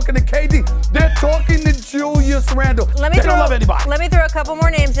weren't talking to KD. They're talking to Julius Randle. They don't love anybody. Let me throw a couple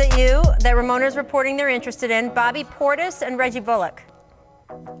more names at you that Ramona's reporting they're interested in. Bobby Portis and Reggie Bullock.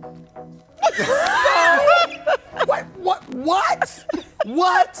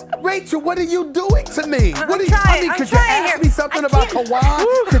 What? Rachel, what are you doing to me? Could you ask me something about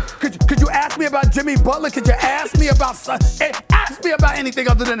Kawhi? Could you ask me about Jimmy Butler? Could you ask me about anything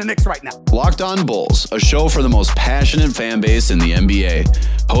other than the Knicks right now? Locked On Bulls, a show for the most passionate fan base in the NBA.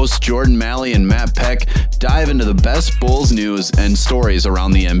 Hosts Jordan Malley and Matt Peck dive into the best Bulls news and stories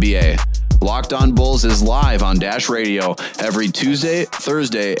around the NBA. Locked On Bulls is live on Dash Radio every Tuesday,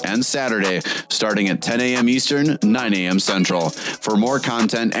 Thursday, and Saturday, starting at 10 a.m. Eastern, 9 a.m. Central. For more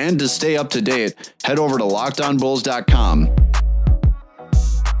content and to stay up to date, head over to LockedOnBulls.com.